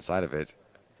model's inside of it.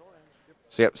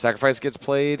 So, yep, sacrifice gets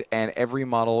played, and every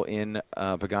model in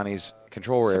Pagani's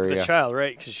control Except area. for the child,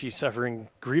 right? Because she's suffering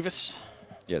grievous.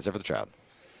 Yeah, except for the child.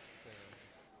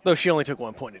 Though she only took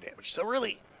 1 point of damage. So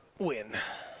really, win.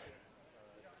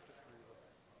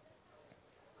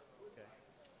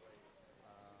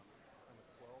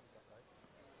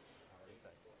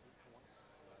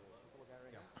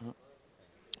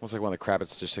 Looks like one of the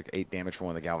Kravitz just took 8 damage from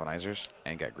one of the Galvanizers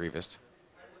and got grievous.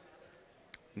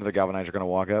 Another Galvanizer going to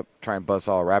walk up, try and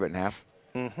buzzsaw a rabbit in half.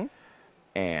 Mm-hmm.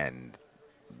 And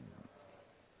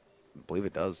I believe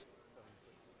it does.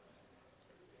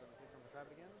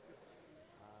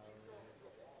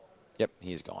 Yep,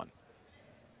 he's gone.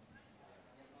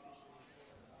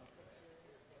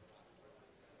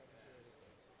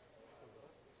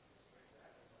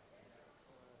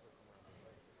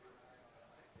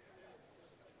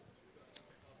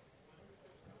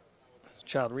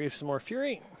 Child reaves some more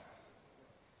fury.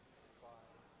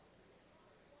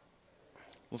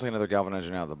 Looks like another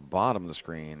Galvanizer now at the bottom of the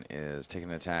screen is taking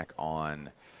an attack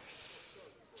on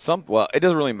some. Well, it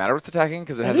doesn't really matter what's attacking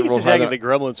because it has a roll. He's attacking the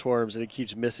gremlin swarms and it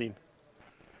keeps missing.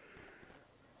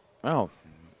 Oh.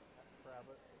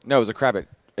 No, it was a Krabbit.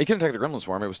 It couldn't attack the gremlin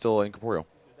swarm. It was still incorporeal.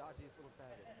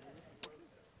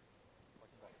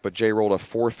 But Jay rolled a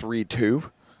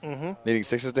 4-3-2, needing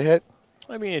 6s to hit.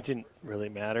 I mean, it didn't really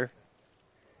matter.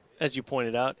 As you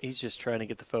pointed out, he's just trying to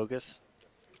get the focus.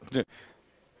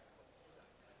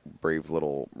 Brave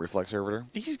little reflex servitor.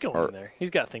 He's going in there.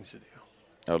 He's got things to do.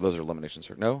 Oh, those are elimination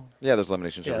servitors. No? Yeah, those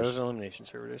elimination servitors. Yeah, those are elimination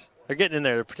servitors. They're getting in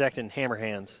there. They're protecting hammer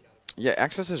hands. Yeah,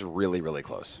 Access is really, really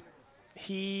close.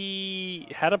 He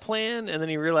had a plan, and then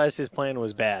he realized his plan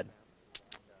was bad.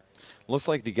 Looks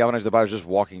like the Galvanizer the Bot is just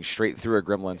walking straight through a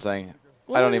Gremlin saying,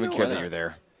 I don't even care that you're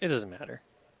there. It doesn't matter.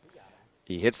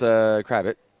 He hits a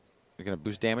Krabbit. He's going to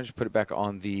boost damage, put it back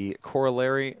on the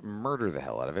Corollary, murder the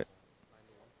hell out of it.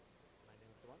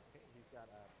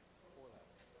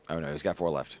 Oh, no, he's got 4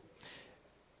 left.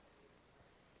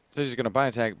 So he's going to buy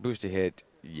attack, boost a hit.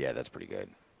 Yeah, that's pretty good.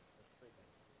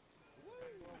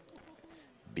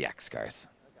 Biak scars.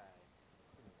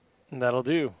 That'll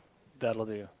do. That'll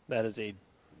do. That is a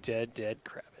dead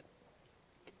Krabbit.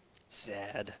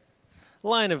 Sad.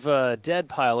 Line of dead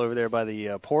pile over there by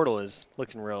the portal is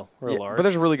looking real large. But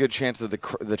there's a really good chance that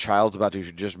the child's about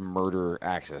to just murder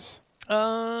Axis.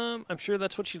 I'm sure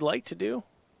that's what you'd like to do.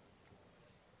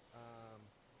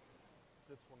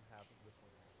 This one happens. This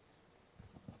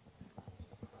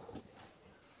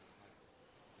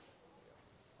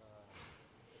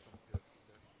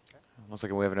one. Looks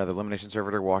like we have another elimination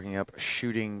servitor walking up,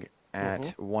 shooting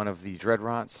at one of the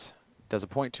Dreadrots. Does a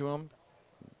point to him.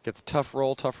 Gets a tough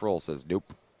roll. Tough roll says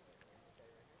nope.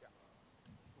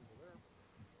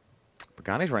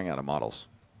 Pagani's running out of models.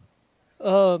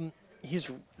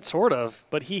 He's sort of,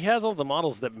 but he has all the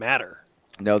models that matter.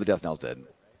 No, the Death Knell's dead.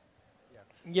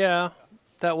 Yeah,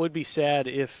 that would be sad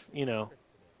if,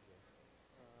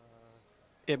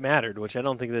 it mattered, which I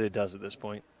don't think that it does at this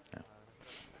point. Yeah.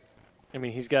 I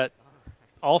mean, he's got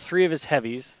all 3 of his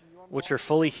heavies, which are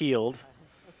fully healed.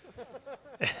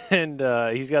 And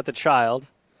he's got the child.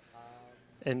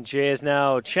 And Jay has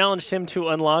now challenged him to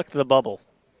unlock the bubble.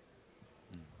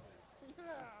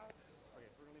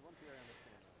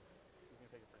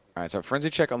 All right, so frenzy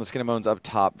check on the Skin and Bones up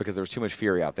top because there was too much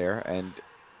fury out there. And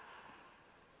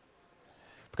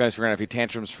Pagani's figuring out if he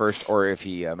tantrums first or if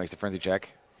he makes the frenzy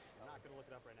check.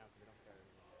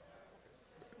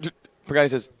 Pagani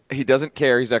says he doesn't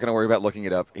care. He's not going to worry about looking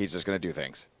it up. He's just going to do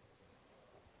things.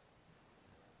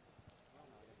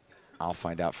 I'll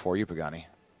find out for you, Pagani.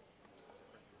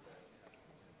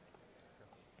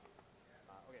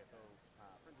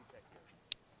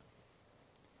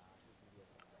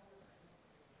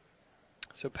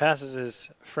 So passes his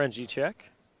frenzy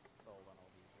check.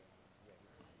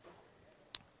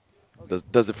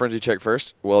 Does the frenzy check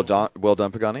first? Well done,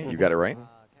 Pagani. You got it right.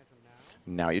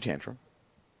 Now you tantrum.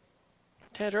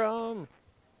 Tantrum.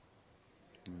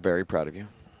 Very proud of you.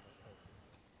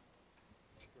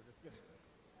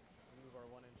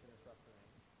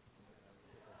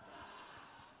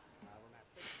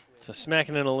 So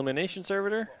smacking an elimination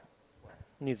servitor.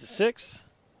 Needs a 6.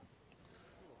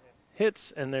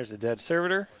 Hits, and there's a dead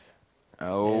servitor.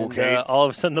 Okay. And, all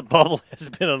of a sudden, the bubble has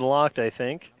been unlocked, I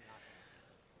think.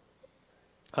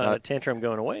 Tantrum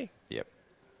going away. Yep.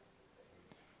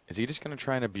 Is he just going to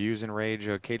try and abuse and rage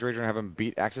Cage Rager and have him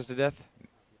beat Axis to death?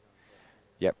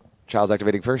 Yep. Child's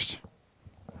activating first.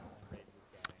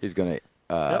 He's going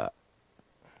to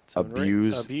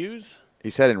abuse. Abuse? He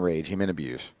said enrage. He meant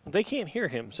abuse. They can't hear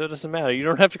him, so it doesn't matter. You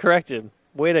don't have to correct him.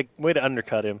 Way to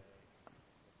undercut him.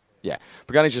 Yeah.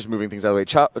 Pagani's just moving things out of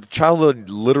the way. Child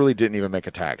literally didn't even make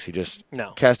attacks. He just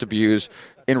cast abuse,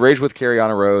 enraged with Carry on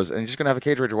a Rose, and he's just going to have a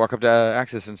Cage Rager walk up to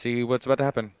Axis and see what's about to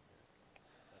happen.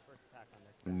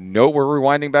 No, we're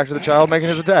rewinding back to the child making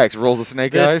his attacks. Rolls the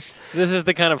snake eyes. This is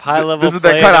the kind of high-level this is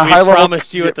play that kind of high level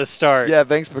promised you at the start. Yeah,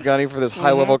 thanks, Pagani, for this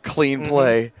high-level clean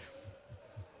play.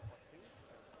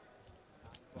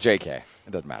 JK. It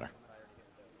doesn't matter.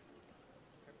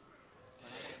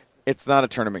 It's not a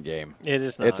tournament game. It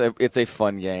is not. It's a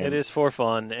fun game. It is for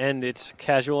fun, and it's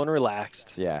casual and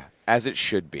relaxed. Yeah, as it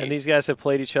should be. And these guys have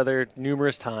played each other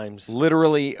numerous times.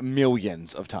 Literally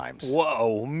millions of times.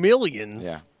 Whoa, millions.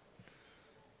 Yeah.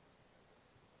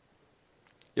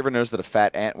 You ever notice that a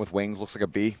fat ant with wings looks like a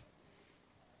bee?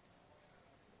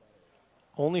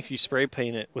 Only if you spray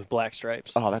paint it with black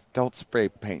stripes. Oh, don't spray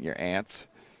paint your ants.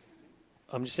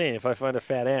 I'm just saying, if I find a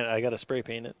fat ant, I got to spray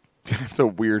paint it. That's a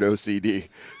weird OCD.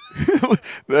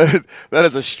 that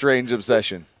is a strange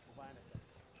obsession.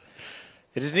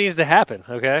 It just needs to happen,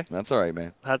 okay? That's all right,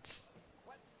 man.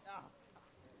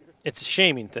 It's a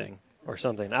shaming thing or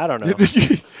something. I don't know.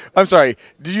 I'm sorry.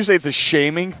 Did you say it's a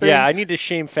shaming thing? Yeah, I need to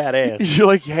shame fat ants. You're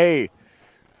like, hey,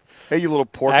 you little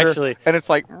porker. Actually, and it's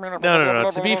like,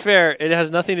 no. To be fair, it has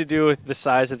nothing to do with the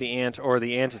size of the ant or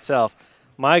the ant itself.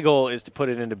 My goal is to put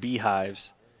it into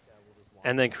beehives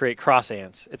and then create cross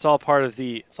ants. It's all part of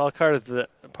the. It's all part of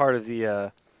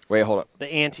the. Wait, hold up. The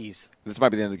antes. This might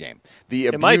be the end of the game. The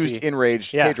It might abused, be.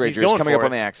 enraged Yeah, Cage he's Rager is going coming for up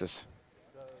on it. the axis.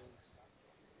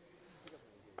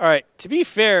 All right. To be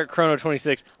fair, Chrono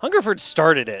 26, Hungerford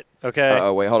started it. Okay.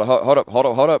 Oh, wait, hold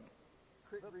up.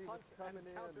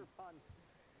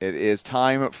 It is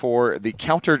time for the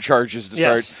counter charges to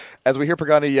Yes. start. As we hear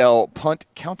Pagani yell, punt,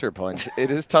 counter punt, it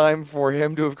is time for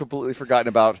him to have completely forgotten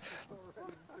about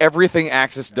everything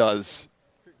Axis does.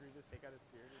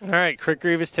 All right. Crit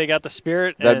Grievous take out the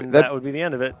spirit, That- and that- that would be the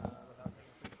end of it.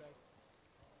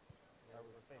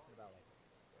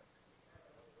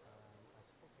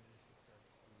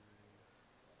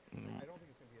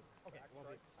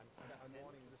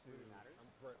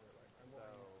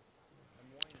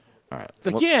 All right.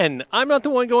 Again, I'm not the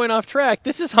one going off track.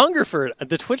 This is Hungerford.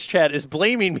 The Twitch chat is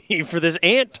blaming me for this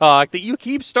ant talk that you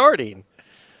keep starting.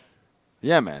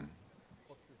 Yeah, man.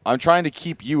 I'm trying to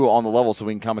keep you on the level so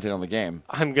we can commentate on the game.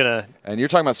 I'm gonna. And you're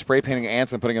talking about spray painting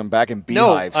ants and putting them back in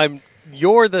No, beehives.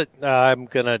 You're the. I'm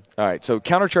gonna. All right, so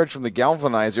countercharge from the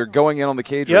Galvanizer going in on the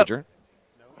Cage Yep. Rager.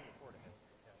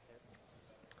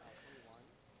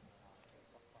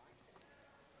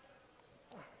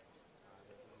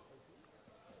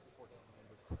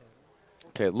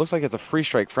 Okay, it looks like it's a free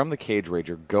strike from the Cage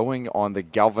Rager going on the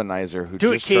Galvanizer who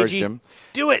Do it, just charged KG. him.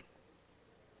 Do it.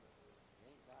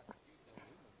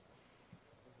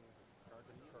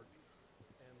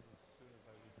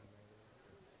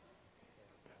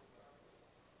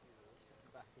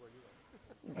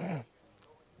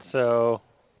 So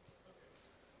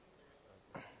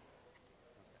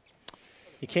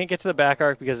he can't get to the back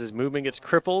arc because his movement gets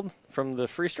crippled from the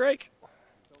free strike.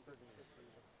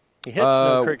 He hits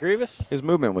no crit Grievous. His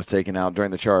movement was taken out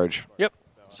during the charge. Yep.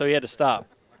 So he had to stop.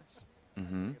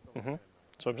 Mm-hmm.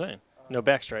 That's what I'm saying. No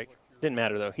back strike. Didn't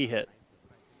matter though. He hit.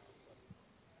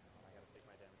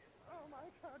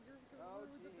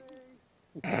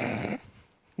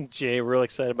 Jay, real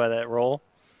excited by that roll.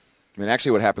 I mean,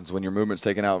 actually what happens when your movement's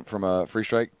taken out from a free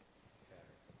strike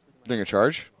during a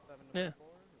charge? Yeah.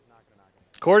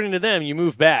 According to them, you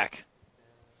move back.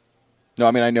 No,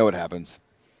 I mean, I know it happens.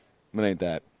 But it ain't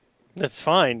that. That's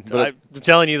fine. But I'm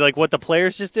telling you, like what the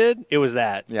players just did, it was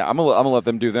that. Yeah, I'm gonna let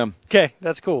them do them. Okay,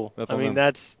 that's cool. That's I on mean,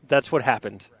 them. that's what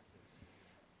happened.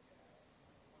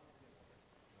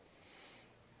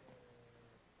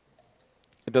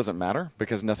 It doesn't matter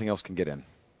because nothing else can get in.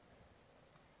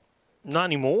 Not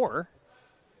anymore.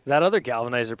 That other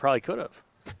galvanizer probably could have.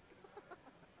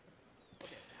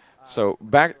 So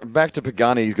back to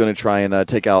Pagani. He's going to try and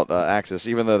take out Axis,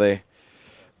 even though they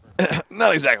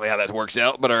not exactly how that works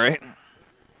out, but all right. Here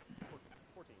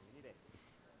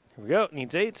we go.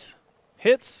 Needs 8s.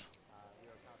 Hits.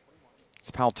 It's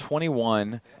PAL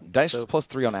 21. Dice So plus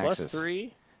 3 on Plus Axis.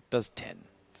 3. Does 10.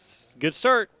 Good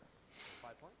start.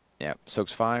 Yeah,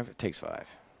 soaks 5, takes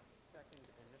 5.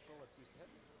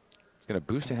 It's going to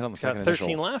boost ahead on the Got second 13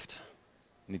 initial. left.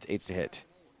 Needs 8s to hit.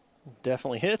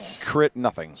 Definitely hits. Crit,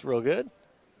 nothing. It's real good.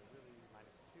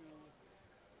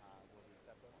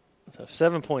 So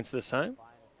 7 points this time.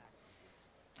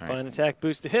 All Fine right. attack,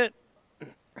 boost to hit.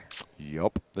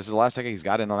 Yup. This is the last ticket he's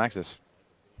got in on Axis.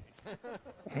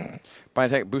 By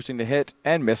attack, boosting to hit,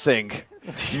 and missing.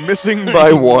 Missing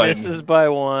by 1. Misses by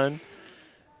 1.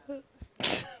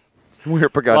 We're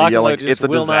Pagani Lock and yelling, load just it's a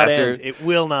will not disaster. end. It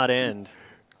will not end.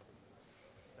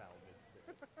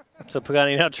 So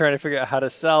Pagani now trying to figure out how to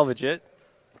salvage it.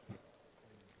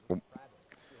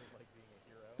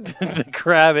 The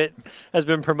Crabbit has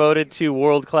been promoted to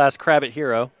world-class Crabbit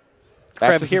Hero.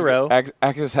 Crab Hero.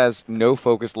 Axis has no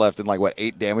focus left in,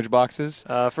 8 damage boxes?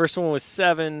 First one was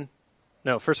 7.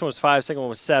 No, first one was 5. Second one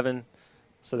was 7.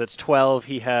 So that's 12.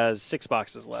 He has 6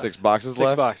 boxes left. 6 boxes Six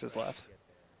left? boxes left.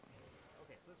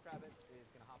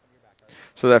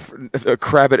 So that the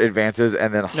Crabbit advances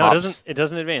and then hops? No, it doesn't. It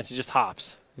doesn't advance. It just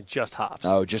hops. It just hops.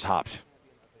 Oh, just hopped.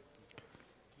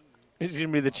 He's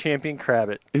gonna be the champion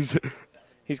Crabbit. He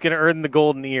He's gonna earn the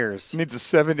golden ears. needs a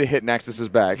 7 to hit Naxxus's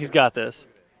back. He's got this.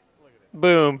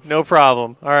 Boom. No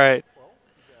problem. All right.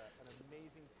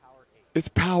 It's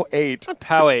POW 8.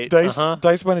 POW 8. Dice, Uh-huh.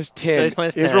 dice minus 10. Dice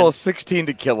minus 10. Israel is 16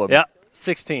 to kill him. Yeah.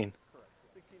 16.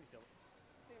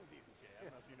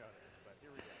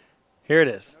 Here it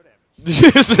is.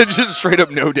 Just straight up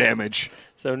no damage.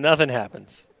 So nothing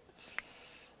happens.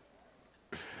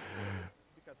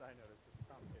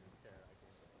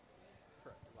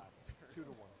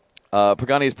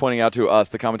 Pagani is pointing out to us,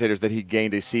 the commentators, that he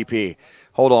gained a CP.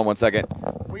 Hold on one second.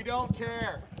 We don't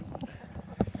care.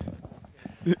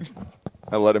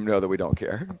 I let him know that we don't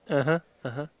care. All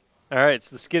right.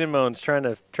 So the Skin and Moans trying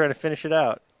to finish it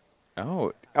out.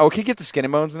 Oh, can you get the skin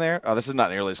and bones in there? Oh, this is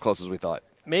not nearly as close as we thought.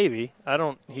 Maybe. I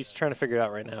don't. He's trying to figure it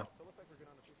out right now.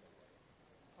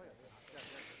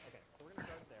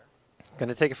 Going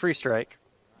to take a free strike.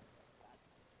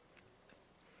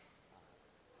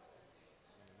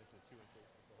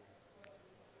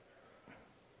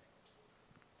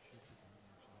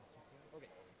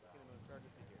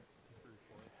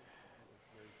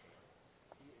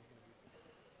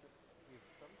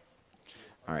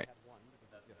 All right.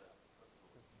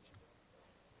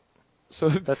 So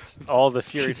that's all the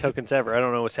Fury tokens ever. I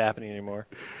don't know what's happening anymore.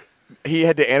 He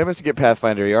had to Animus to get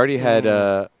Pathfinder. He already had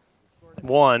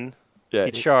one. Yeah,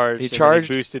 he charged. He charged.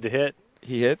 He boosted to hit.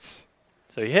 He hits.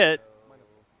 So he hit.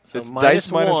 So it's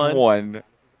dice minus one.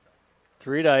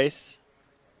 3 dice.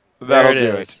 That'll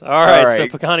do it. All right. So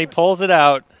Pagani pulls it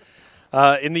out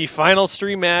in the final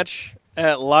stream match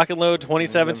at Lock and Load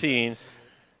 2017.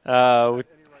 With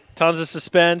tons of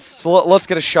suspense. So let's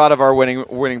get a shot of our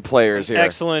winning players here.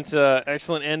 Excellent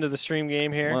end of the stream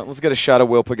game here. Let's get a shot of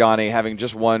Will Pagani having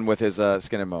just won with his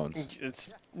skin and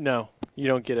bones. No, you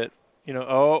don't get it. You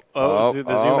know, the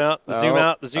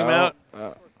zoom out.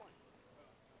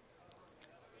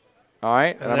 All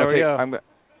right, and there we go.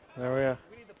 There we go.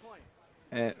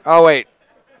 And, oh wait,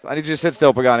 I need you to sit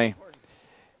still, Pagani.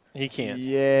 He can't.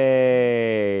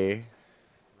 Yay.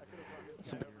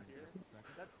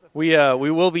 We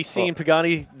will be seeing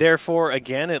Pagani, therefore,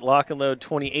 again at Lock and Load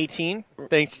 2018,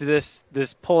 thanks to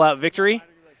this pull-out victory.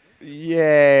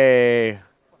 Yay.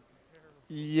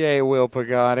 Yay, Will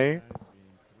Pagani.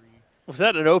 Was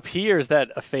that an OP or is that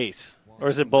a face? Or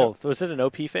is it both? Was it an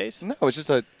OP face? No, it was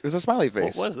a smiley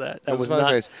face. What was that? That was not.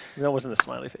 Face. That wasn't a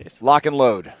smiley face. Lock and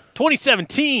Load.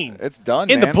 2017. It's done,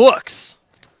 in the books.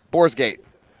 Boarsgate.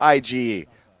 IGE.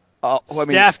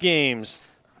 Staff games.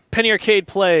 Penny Arcade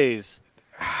Plays.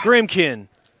 Grymkin.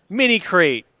 Mini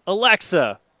Crate.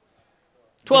 Alexa.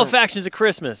 12 Factions of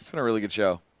Christmas. It's been a really good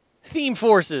show. Theme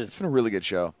Forces. It's been a really good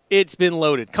show. It's been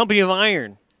loaded. Company of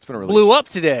Iron. It's been a really blew up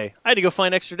today. I had to go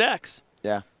find extra decks.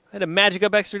 Yeah. I had to magic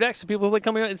up extra decks so people were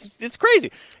coming. It's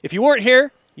crazy. If you weren't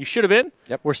here, you should have been.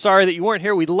 Yep. We're sorry that you weren't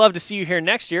here. We'd love to see you here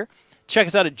next year. Check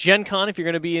us out at Gen Con if you're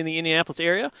going to be in the Indianapolis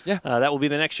area. Yeah. That will be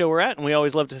the next show we're at, and we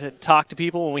always love to talk to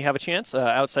people when we have a chance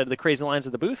outside of the crazy lines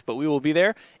of the booth, but we will be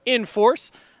there in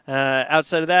force.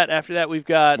 Outside of that, after that, we've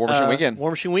got War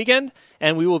Machine Weekend,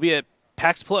 and we will be at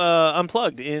PAX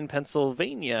Unplugged in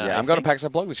Pennsylvania. Yeah, I'm going to PAX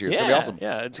Unplugged this year. It's going to be awesome.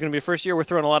 Yeah, it's going to be the first year. We're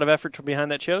throwing a lot of effort behind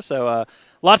that show, so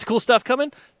lots of cool stuff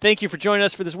coming. Thank you for joining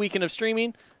us for this weekend of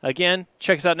streaming. Again,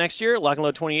 check us out next year, Lock and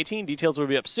Load 2018. Details will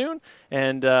be up soon,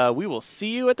 and we will see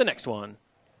you at the next one.